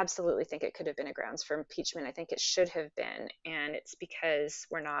impeachment. I absolutely think it could have been a grounds for impeachment. I think it should have been, and it's because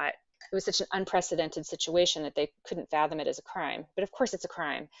it was such an unprecedented situation that they couldn't fathom it as a crime. But of course, it's a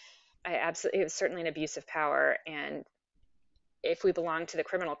crime. It was certainly an abuse of power, and if we belong to the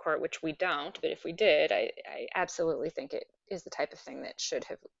criminal court, which we don't, but if we did, I absolutely think it is the type of thing that should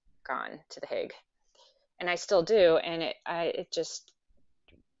have gone to the Hague, and I still do. And it just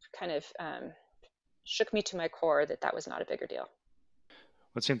kind of shook me to my core that that was not a bigger deal.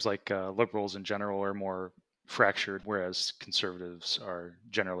 It seems like liberals in general are more fractured, whereas conservatives are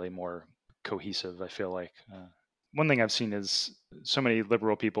generally more cohesive. I feel like one thing I've seen is so many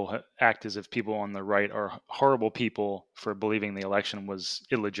liberal people act as if people on the right are horrible people for believing the election was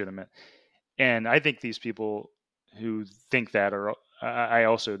illegitimate. And I think these people who think that are, I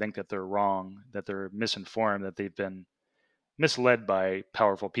also think that they're wrong, that they're misinformed, that they've been misled by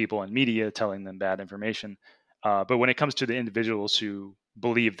powerful people and media telling them bad information. But when it comes to the individuals who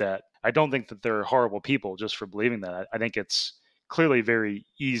believe that, I don't think that they're horrible people just for believing that. I think it's clearly very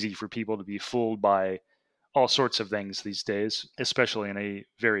easy for people to be fooled by all sorts of things these days, especially in a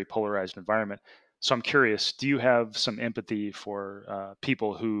very polarized environment. So I'm curious, do you have some empathy for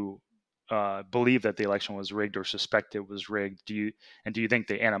people who believe that the election was rigged or suspect it was rigged? Do you think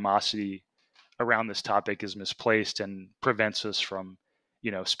the animosity around this topic is misplaced and prevents us from,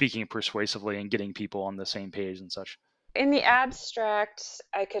 speaking persuasively and getting people on the same page and such? In the abstract,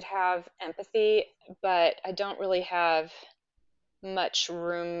 I could have empathy, but I don't really have much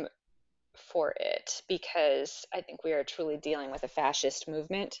room for it because I think we are truly dealing with a fascist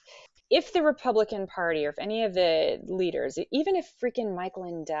movement. If the Republican Party or if any of the leaders, even if freaking Mike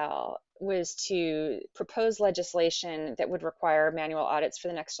Lindell was to propose legislation that would require manual audits for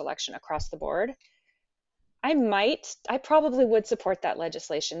the next election across the board, I probably would support that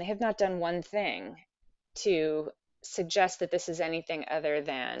legislation. They have not done one thing to suggest that this is anything other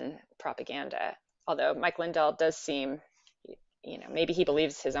than propaganda. Although Mike Lindell does seem, maybe he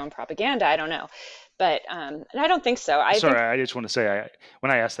believes his own propaganda. I don't know, but and I don't think so. I Sorry, think I just want to say,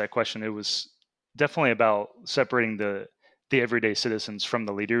 when I asked that question, it was definitely about separating the everyday citizens from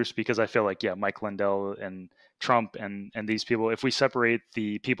the leaders, because I feel like, yeah, Mike Lindell and Trump and these people, if we separate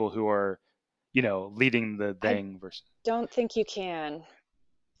the people who are, leading the I thing versus. don't think you can.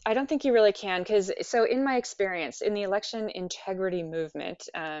 I don't think you really can because so in my experience in the election integrity movement,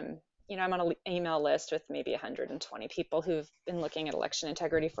 I'm on an email list with maybe 120 people who've been looking at election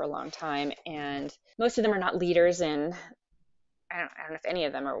integrity for a long time, and most of them are not leaders in. I don't know if any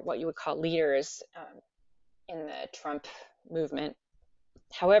of them are what you would call leaders in the Trump movement.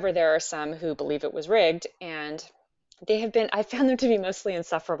 However, there are some who believe it was rigged, and I found them to be mostly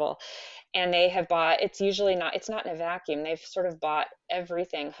insufferable. And they have bought, it's not in a vacuum. They've sort of bought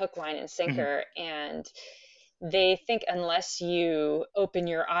everything hook, line, and Mhm. sinker. And they think unless you open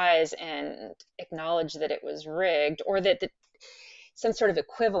your eyes and acknowledge that it was rigged or that some sort of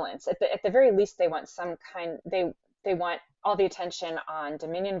equivalence. At the very least, they want they want all the attention on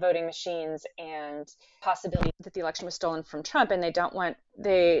Dominion voting machines and possibility that the election was stolen from Trump, and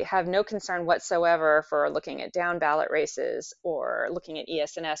they have no concern whatsoever for looking at down ballot races or looking at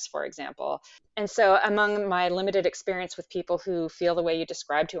ES&S, for example. And so, among my limited experience with people who feel the way you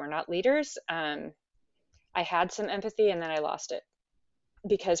described, who are not leaders, I had some empathy, and then I lost it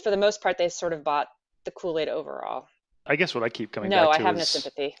because, for the most part, they sort of bought the Kool-Aid overall. I guess what I keep coming No, back I to have no is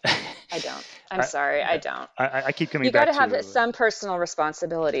sympathy. I don't. I'm I, sorry, I don't. I keep coming You got back to have to some personal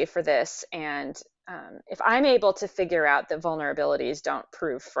responsibility for this. And if I'm able to figure out that vulnerabilities don't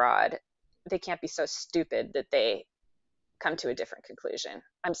prove fraud, they can't be so stupid that they come to a different conclusion.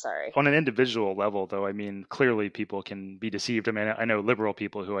 I'm sorry. on an individual level, though. I mean, clearly people can be deceived. I mean, I know liberal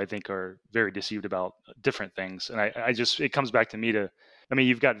people who I think are very deceived about different things, and I just, it comes back to me to, I mean,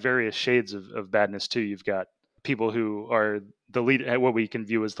 you've got various shades of badness too. You've got people who are the lead, what we can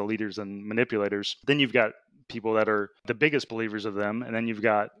view as the leaders and manipulators. Then you've got people that are the biggest believers of them, and then you've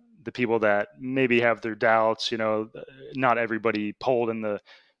got the people that maybe have their doubts. Not everybody polled in the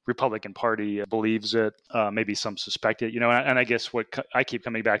Republican Party believes it. Maybe some suspect it. And I guess what I keep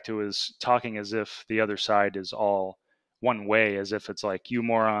coming back to is talking as if the other side is all one way, as if it's like, you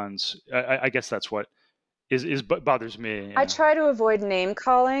morons. I guess that's what is bothers me. I Yeah. try to avoid name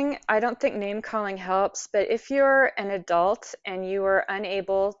calling. I don't think name calling helps, but if you're an adult and you are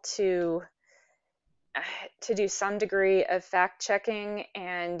unable to to do some degree of fact checking,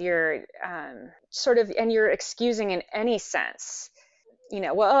 and you're and you're excusing in any sense.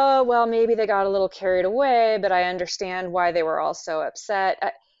 Well, oh, well, maybe they got a little carried away, but I understand why they were all so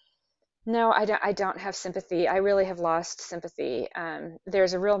upset. No, I don't have sympathy. I really have lost sympathy.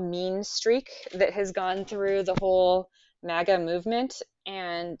 There's a real mean streak that has gone through the whole MAGA movement,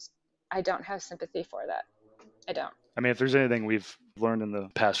 and I don't have sympathy for that. I don't. I mean, if there's anything we've learned in the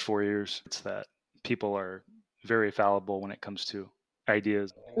past 4 years, it's that people are very fallible when it comes to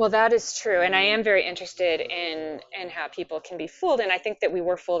ideas. Well, that is true, and I am very interested in how people can be fooled, and I think that we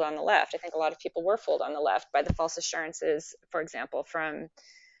were fooled on the left. I think a lot of people were fooled on the left by the false assurances, for example, from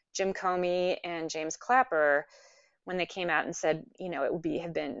Jim Comey and James Clapper when they came out and said, it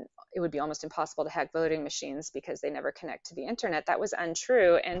would be almost impossible to hack voting machines because they never connect to the internet. That was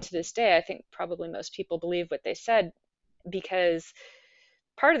untrue, and to this day, I think probably most people believe what they said because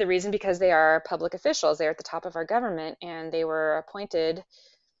part of the reason because they are public officials. They're at the top of our government, and they were appointed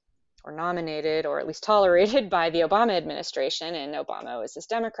or nominated or at least tolerated by the Obama administration. And Obama was this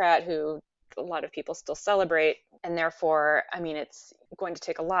Democrat who a lot of people still celebrate. And therefore, I mean, it's going to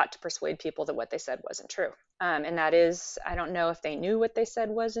take a lot to persuade people that what they said wasn't true. And that is, I don't know if they knew what they said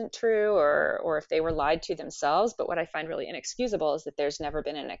wasn't true or if they were lied to themselves. But what I find really inexcusable is that there's never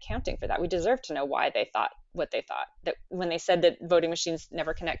been an accounting for that. We deserve to know why they thought what they thought. That when they said that voting machines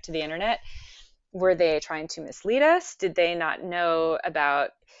never connect to the internet, were they trying to mislead us? Did they not know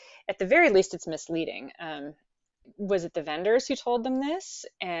about, at the very least, it's misleading. Was it the vendors who told them this?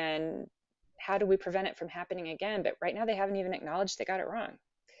 And how do we prevent it from happening again? But right now they haven't even acknowledged they got it wrong.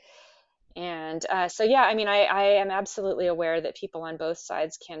 And yeah, I mean, I am absolutely aware that people on both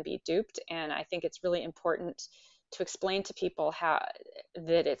sides can be duped. And I think it's really important to explain to people how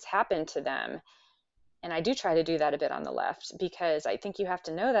that it's happened to them. And I do try to do that a bit on the left because I think you have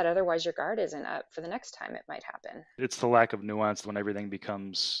to know that, otherwise your guard isn't up for the next time it might happen. It's the lack of nuance when everything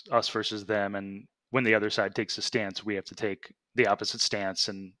becomes us versus them. And when the other side takes a stance, we have to take the opposite stance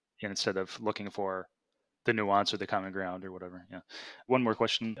and instead of looking for the nuance or the common ground or whatever. Yeah. One more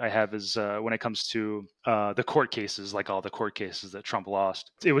question I have is when it comes to the court cases, like all the court cases that Trump lost,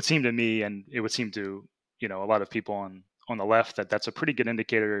 it would seem to me, and it would seem to a lot of people on the left, that that's a pretty good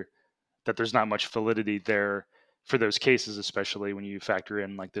indicator that there's not much validity there for those cases, especially when you factor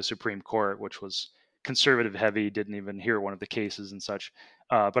in like the Supreme Court, which was conservative heavy, didn't even hear one of the cases and such.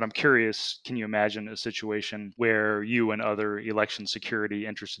 But I'm curious, can you imagine a situation where you and other election security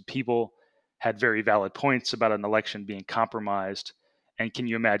interested people had very valid points about an election being compromised? And can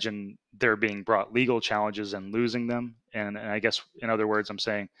you imagine there being brought legal challenges and losing them? And I guess, in other words, I'm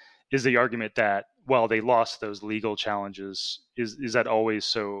saying, is the argument that, well, they lost those legal challenges, is that always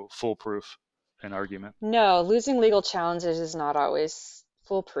so foolproof an argument? No, losing legal challenges is not always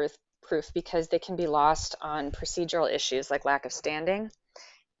foolproof because they can be lost on procedural issues like lack of standing.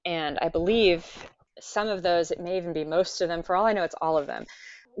 And I believe some of those, it may even be most of them, for all I know, it's all of them,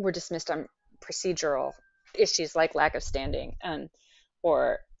 were dismissed on procedural issues like lack of standing,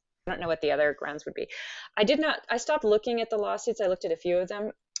 or I don't know what the other grounds would be. I stopped looking at the lawsuits. I looked at a few of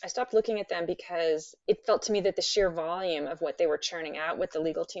them. I stopped looking at them because it felt to me that the sheer volume of what they were churning out, what the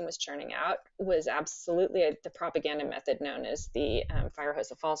legal team was churning out, was absolutely the propaganda method known as the fire hose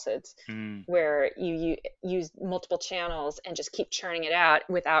of falsehoods, where you use multiple channels and just keep churning it out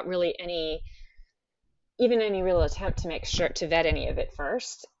without really any real attempt to make sure to vet any of it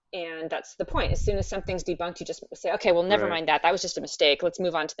first. And that's the point. As soon as something's debunked, you just say, okay, well, never mind that. That was just a mistake. Let's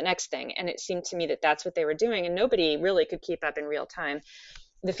move on to the next thing. And it seemed to me that that's what they were doing. And nobody really could keep up in real time.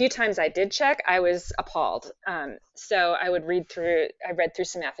 The few times I did check, I was appalled. So I read through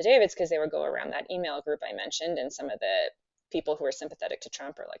some affidavits because they would go around that email group I mentioned. And some of the people who are sympathetic to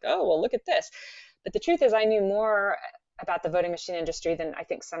Trump are like, oh, well, look at this. But the truth is I knew more about the voting machine industry than I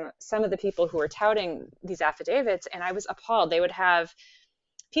think some of the people who were touting these affidavits. And I was appalled. They would have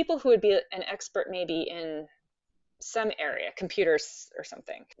people who would be an expert maybe in some area, computers or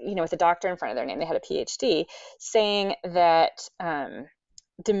something, with a doctor in front of their name, they had a PhD, saying that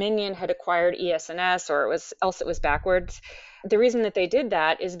Dominion had acquired ES&S, or it was backwards. The reason that they did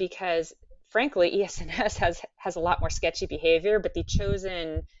that is because, frankly, ES&S has a lot more sketchy behavior, but the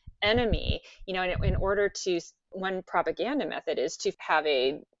chosen enemy, in order to, one propaganda method is to have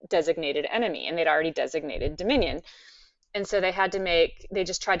a designated enemy, and they'd already designated Dominion. And so they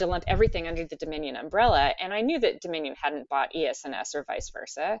just tried to lump everything under the Dominion umbrella. And I knew that Dominion hadn't bought ES&S or vice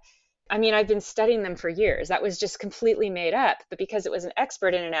versa. I mean, I've been studying them for years. That was just completely made up. But because it was an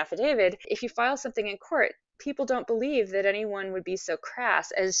expert in an affidavit, if you file something in court, people don't believe that anyone would be so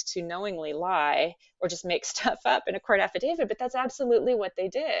crass as to knowingly lie or just make stuff up in a court affidavit. But that's absolutely what they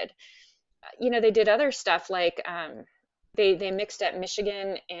did. they did other stuff like they mixed up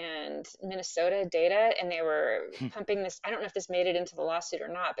Michigan and Minnesota data, and they were pumping this. I don't know if this made it into the lawsuit or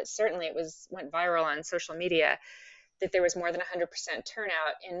not, but certainly went viral on social media that there was more than 100%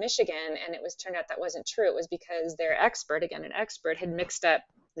 turnout in Michigan, and it was turned out that wasn't true. It was because their expert, again an expert, had mixed up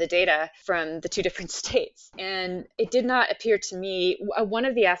the data from the two different states. And it did not appear to me, one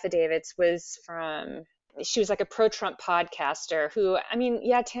of the affidavits was from, she was like a pro-Trump podcaster who, I mean,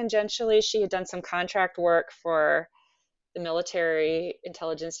 yeah, tangentially, she had done some contract work for the military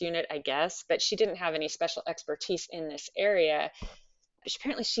intelligence unit, I guess, but she didn't have any special expertise in this area.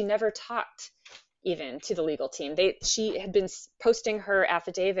 Apparently, she never talked even to the legal team. She had been posting her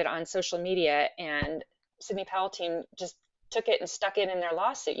affidavit on social media, and Sidney Powell team just took it and stuck it in their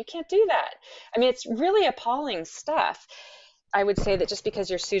lawsuit. You can't do that. I mean, it's really appalling stuff. I would say that just because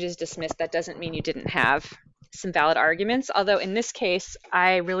your suit is dismissed, that doesn't mean you didn't have some valid arguments. Although in this case,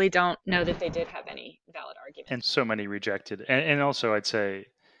 I really don't know that they did have any valid arguments. And so many rejected. And also, I'd say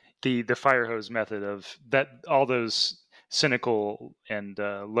the fire hose method of that, all those cynical and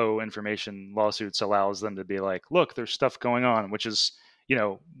low information lawsuits allows them to be like, look, there's stuff going on, which is,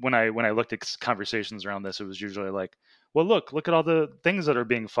 when I looked at conversations around this, it was usually like, well, look at all the things that are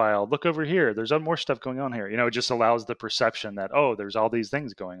being filed. Look over here. There's more stuff going on here. It just allows the perception that, oh, there's all these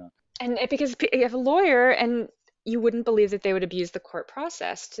things going on. And because you have a lawyer, and you wouldn't believe that they would abuse the court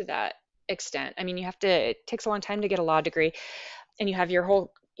process to that extent. I mean, it takes a long time to get a law degree, and you have your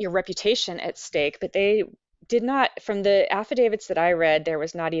reputation at stake, but they did not, from the affidavits that I read, there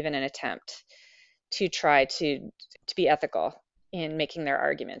was not even an attempt to try to be ethical in making their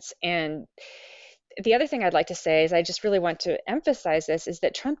arguments. And the other thing I'd like to say is I just really want to emphasize this, is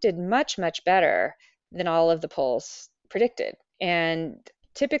that Trump did much, much better than all of the polls predicted. And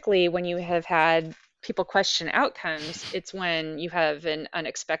typically when you have had people question outcomes, it's when you have an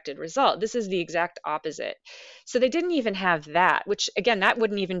unexpected result. This is the exact opposite. So they didn't even have that, which again, that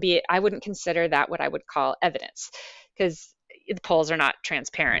wouldn't even be, I wouldn't consider that what I would call evidence, because the polls are not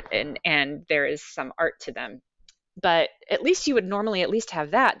transparent and there is some art to them. But at least you would normally at least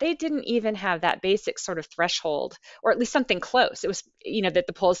have that. They didn't even have that basic sort of threshold, or at least something close. It was, that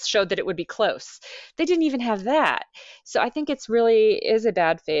the polls showed that it would be close. They didn't even have that. So I think it's really is a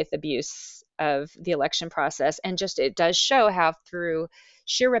bad faith abuse of the election process. And just it does show how through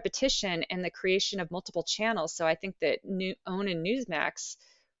sheer repetition and the creation of multiple channels. So I think that OWN and Newsmax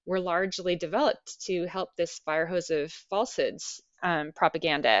were largely developed to help this fire hose of falsehoods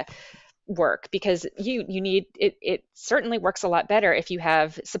propaganda work, because you need it certainly works a lot better if you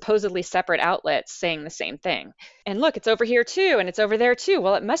have supposedly separate outlets saying the same thing. And look, it's over here too, and it's over there too.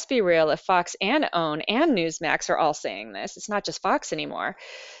 Well, it must be real if Fox and OWN and Newsmax are all saying this. It's not just Fox anymore.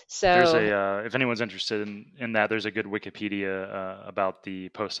 So there's if anyone's interested in that, there's a good Wikipedia about the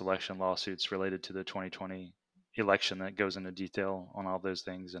post-election lawsuits related to the 2020 election that goes into detail on all those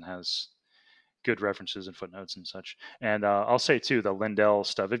things and has good references and footnotes and such. And I'll say too, the Lindell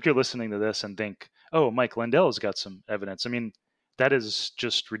stuff, if you're listening to this and think, oh, Mike Lindell's got some evidence, I mean, that is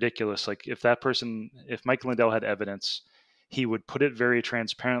just ridiculous. Like if Mike Lindell had evidence, he would put it very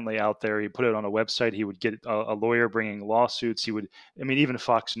transparently out there. He'd put it on a website. He would get a lawyer bringing lawsuits. Even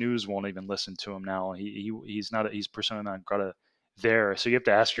Fox News won't even listen to him now. He's persona non grata there. So you have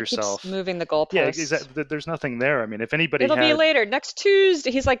to ask yourself, keeps moving the goalposts. Yeah, exactly. There's nothing there. I mean, if anybody it'll be later next Tuesday.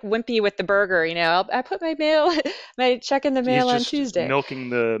 He's like wimpy with the burger, I put my my check in the mail on Tuesday. Milking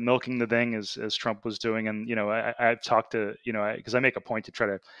the thing as Trump was doing. And I've talked to because I make a point to try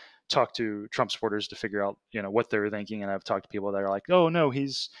to talk to Trump supporters to figure out what they're thinking, and I've talked to people that are like, oh no,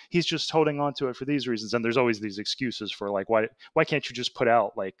 he's just holding on to it for these reasons. And there's always these excuses for like, why can't you just put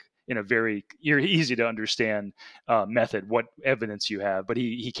out like in a very easy to understand method what evidence you have? But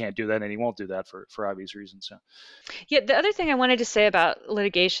he can't do that, and he won't do that for obvious reasons. So yeah, the other thing I wanted to say about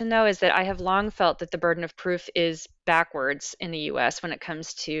litigation though is that I have long felt that the burden of proof is backwards in the US when it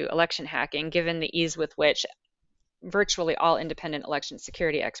comes to election hacking, given the ease with which virtually all independent election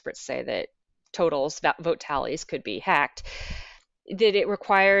security experts say that totals, vote tallies, could be hacked. That it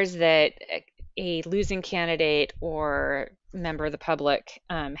requires that a losing candidate or member of the public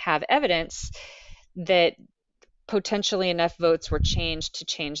have evidence that potentially enough votes were changed to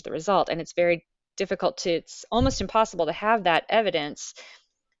change the result. And it's very difficult it's almost impossible to have that evidence,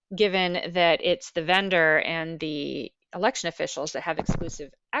 given that it's the vendor and the election officials that have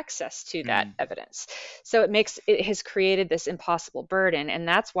exclusive access to that evidence. So it has created this impossible burden. And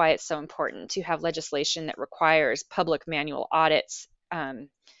that's why it's so important to have legislation that requires public manual audits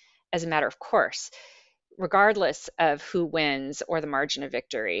as a matter of course, regardless of who wins or the margin of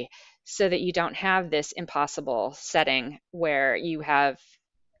victory, so that you don't have this impossible setting where you have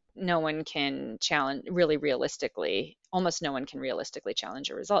no one can challenge, really realistically, almost no one can realistically challenge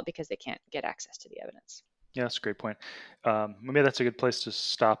a result because they can't get access to the evidence. Yeah, that's a great point. Maybe that's a good place to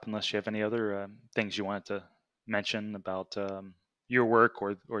stop, unless you have any other things you wanted to mention about your work,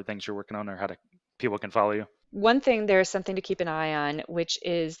 or things you're working on, or how to people can follow you. One thing, there's something to keep an eye on, which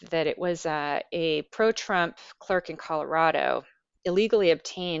is that it was a pro-Trump clerk in Colorado illegally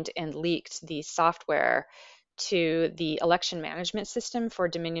obtained and leaked the software to the election management system for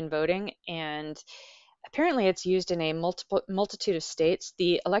Dominion voting, and apparently it's used in a multitude of states.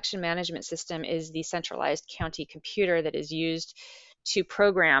 The election management system is the centralized county computer that is used to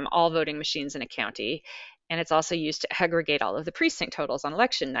program all voting machines in a county, and it's also used to aggregate all of the precinct totals on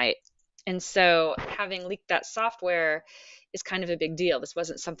election night. And so having leaked that software is kind of a big deal. This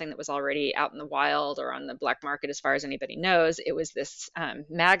wasn't something that was already out in the wild or on the black market as far as anybody knows. It was this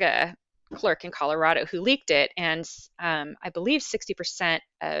MAGA clerk in Colorado who leaked it. And I believe 60%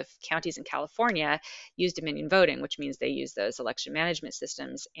 of counties in California use Dominion voting, which means they use those election management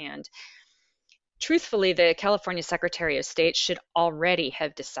systems. And truthfully, the California Secretary of State should already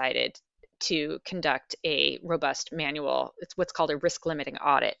have decided to conduct a robust manual. It's what's called a risk limiting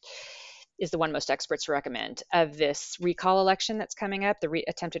audit, is the one most experts recommend, of this recall election that's coming up, the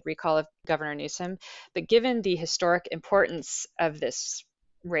attempted recall of Governor Newsom. But given the historic importance of this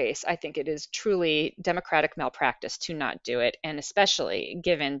race, I think it is truly democratic malpractice to not do it, and especially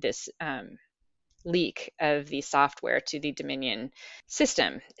given this leak of the software to the Dominion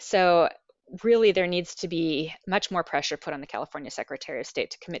system. So really there needs to be much more pressure put on the California Secretary of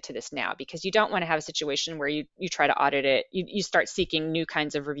State to commit to this now, because you don't want to have a situation where you try to audit it, you start seeking new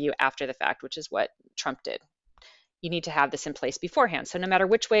kinds of review after the fact, which is what Trump did. You need to have this in place beforehand. So no matter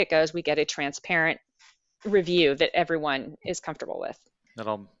which way it goes, we get a transparent review that everyone is comfortable with. That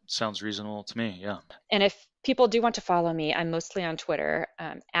all sounds reasonable to me. Yeah. And if people do want to follow me, I'm mostly on Twitter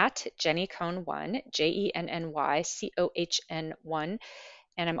at Jenny Cohn 1, JennyCohn 1.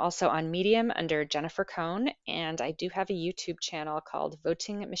 And I'm also on Medium under Jennifer Cohn. And I do have a YouTube channel called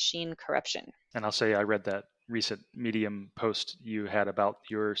Voting Machine Corruption. And I'll say I read that recent Medium post you had about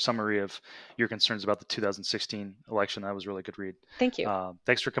your summary of your concerns about the 2016 election. That was a really good read. Thank you.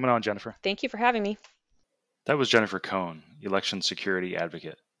 Thanks for coming on, Jennifer. Thank you for having me. That was Jennifer Cohn, election security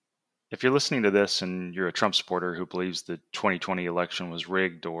advocate. If you're listening to this and you're a Trump supporter who believes the 2020 election was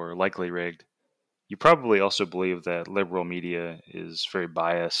rigged or likely rigged, you probably also believe that liberal media is very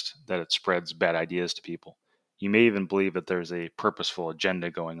biased, that it spreads bad ideas to people. You may even believe that there's a purposeful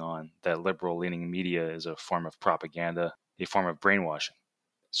agenda going on, that liberal-leaning media is a form of propaganda, a form of brainwashing.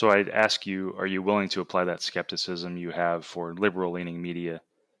 So I'd ask you, are you willing to apply that skepticism you have for liberal-leaning media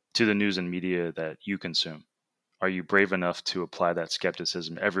to the news and media that you consume? Are you brave enough to apply that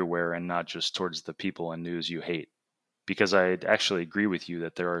skepticism everywhere and not just towards the people and news you hate? Because I'd actually agree with you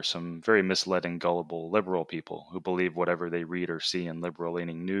that there are some very misled and gullible liberal people who believe whatever they read or see in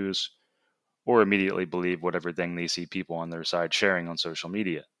liberal-leaning news, or immediately believe whatever thing they see people on their side sharing on social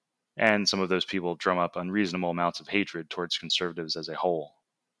media. And some of those people drum up unreasonable amounts of hatred towards conservatives as a whole.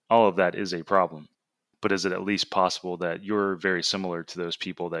 All of that is a problem. But is it at least possible that you're very similar to those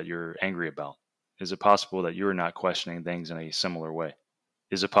people that you're angry about? Is it possible that you're not questioning things in a similar way?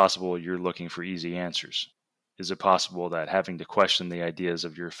 Is it possible you're looking for easy answers? Is it possible that having to question the ideas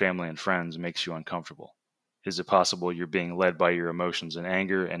of your family and friends makes you uncomfortable? Is it possible you're being led by your emotions and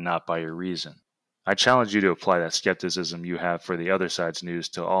anger and not by your reason? I challenge you to apply that skepticism you have for the other side's news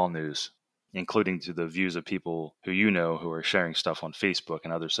to all news, including to the views of people who you know who are sharing stuff on Facebook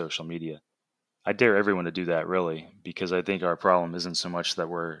and other social media. I dare everyone to do that, really, because I think our problem isn't so much that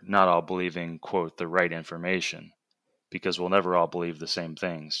we're not all believing, quote, the right information, because we'll never all believe the same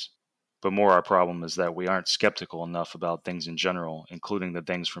things. But more our problem is that we aren't skeptical enough about things in general, including the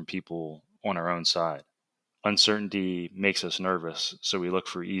things from people on our own side. Uncertainty makes us nervous, so we look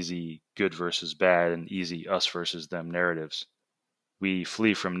for easy good versus bad and easy us versus them narratives. We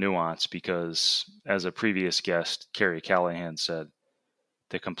flee from nuance because, as a previous guest, Carrie Callahan said,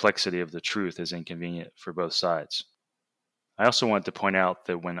 the complexity of the truth is inconvenient for both sides. I also want to point out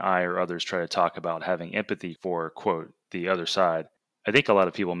that when I or others try to talk about having empathy for, quote, the other side, I think a lot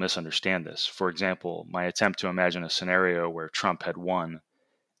of people misunderstand this. For example, my attempt to imagine a scenario where Trump had won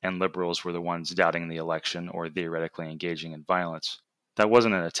and liberals were the ones doubting the election or theoretically engaging in violence, that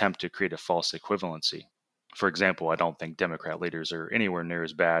wasn't an attempt to create a false equivalency. For example, I don't think Democrat leaders are anywhere near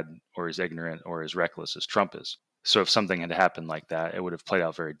as bad or as ignorant or as reckless as Trump is. So if something had happened like that, it would have played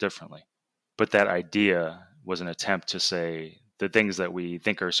out very differently. But that idea was an attempt to say the things that we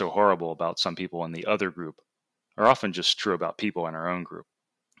think are so horrible about some people in the other group are often just true about people in our own group.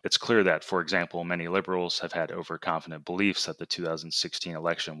 It's clear that, for example, many liberals have had overconfident beliefs that the 2016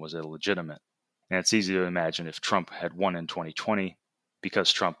 election was illegitimate. And it's easy to imagine if Trump had won in 2020,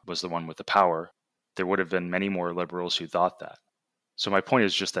 because Trump was the one with the power, there would have been many more liberals who thought that. So my point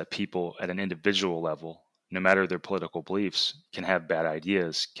is just that people at an individual level, no matter their political beliefs, can have bad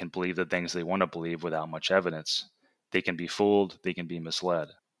ideas, can believe the things they want to believe without much evidence. They can be fooled, they can be misled.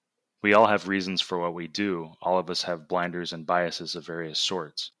 We all have reasons for what we do. All of us have blinders and biases of various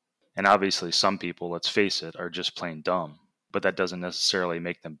sorts. And obviously, some people, let's face it, are just plain dumb, but that doesn't necessarily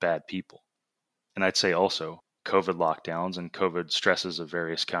make them bad people. And I'd say also, COVID lockdowns and COVID stresses of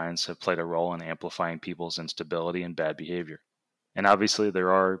various kinds have played a role in amplifying people's instability and bad behavior. And obviously,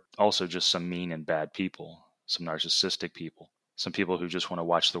 there are also just some mean and bad people, some narcissistic people, some people who just want to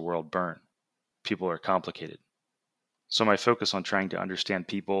watch the world burn. People are complicated. So my focus on trying to understand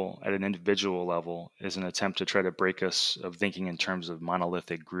people at an individual level is an attempt to try to break us of thinking in terms of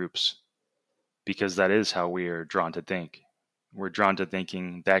monolithic groups, because that is how we are drawn to think. We're drawn to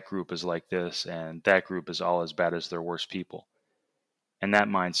thinking that group is like this and that group is all as bad as their worst people. And that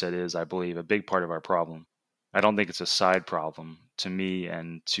mindset is, I believe, a big part of our problem. I don't think it's a side problem to me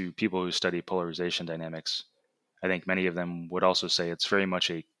and to people who study polarization dynamics. I think many of them would also say it's very much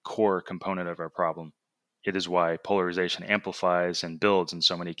a core component of our problem. It is why polarization amplifies and builds in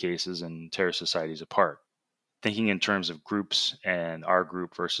so many cases and tears societies apart. Thinking in terms of groups and our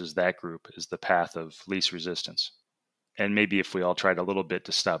group versus that group is the path of least resistance. And maybe if we all tried a little bit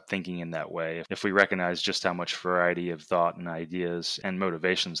to stop thinking in that way, if we recognize just how much variety of thought and ideas and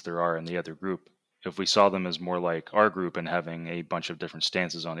motivations there are in the other group, if we saw them as more like our group and having a bunch of different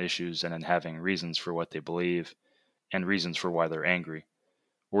stances on issues and then having reasons for what they believe and reasons for why they're angry,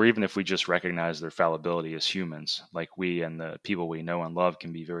 or even if we just recognize their fallibility as humans, like we and the people we know and love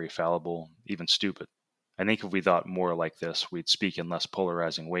can be very fallible, even stupid. I think if we thought more like this, we'd speak in less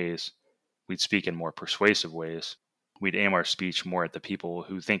polarizing ways, we'd speak in more persuasive ways, we'd aim our speech more at the people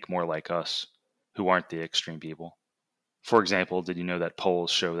who think more like us, who aren't the extreme people. For example, did you know that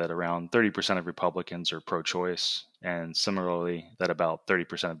polls show that around 30% of Republicans are pro-choice, and similarly that about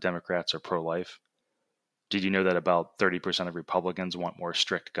 30% of Democrats are pro-life? Did you know that about 30% of Republicans want more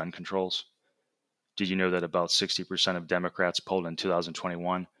strict gun controls? Did you know that about 60% of Democrats polled in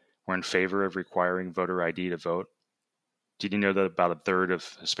 2021 were in favor of requiring voter ID to vote? Did you know that about a third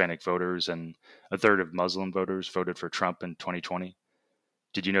of Hispanic voters and a third of Muslim voters voted for Trump in 2020?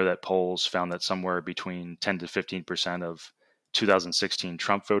 Did you know that polls found that somewhere between 10 to 15% of 2016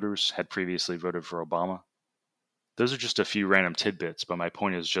 Trump voters had previously voted for Obama? Those are just a few random tidbits, but my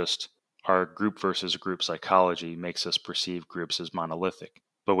point is just our group versus group psychology makes us perceive groups as monolithic.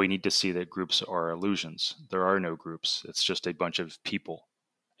 But we need to see that groups are illusions. There are no groups. It's just a bunch of people,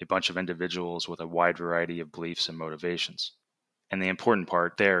 a bunch of individuals with a wide variety of beliefs and motivations. And the important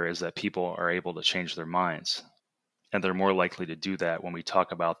part there is that people are able to change their minds. And they're more likely to do that when we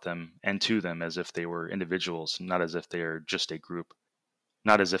talk about them and to them as if they were individuals, not as if they are just a group,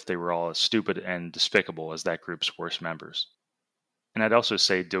 not as if they were all as stupid and despicable as that group's worst members. And I'd also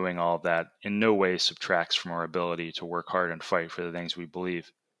say doing all of that in no way subtracts from our ability to work hard and fight for the things we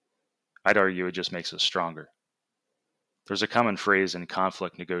believe. I'd argue it just makes us stronger. There's a common phrase in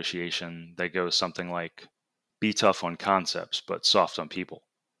conflict negotiation that goes something like, be tough on concepts, but soft on people.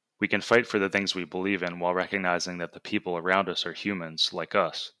 We can fight for the things we believe in while recognizing that the people around us are humans like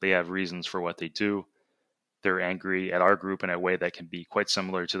us. They have reasons for what they do. They're angry at our group in a way that can be quite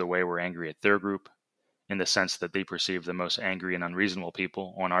similar to the way we're angry at their group, in the sense that they perceive the most angry and unreasonable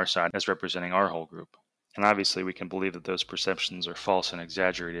people on our side as representing our whole group. And obviously we can believe that those perceptions are false and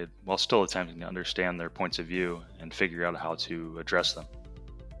exaggerated while still attempting to understand their points of view and figure out how to address them.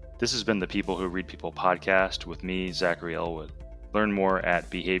 This has been the People Who Read People podcast with me, Zachary Elwood. Learn more at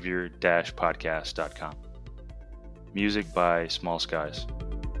behavior-podcast.com. Music by Small Skies.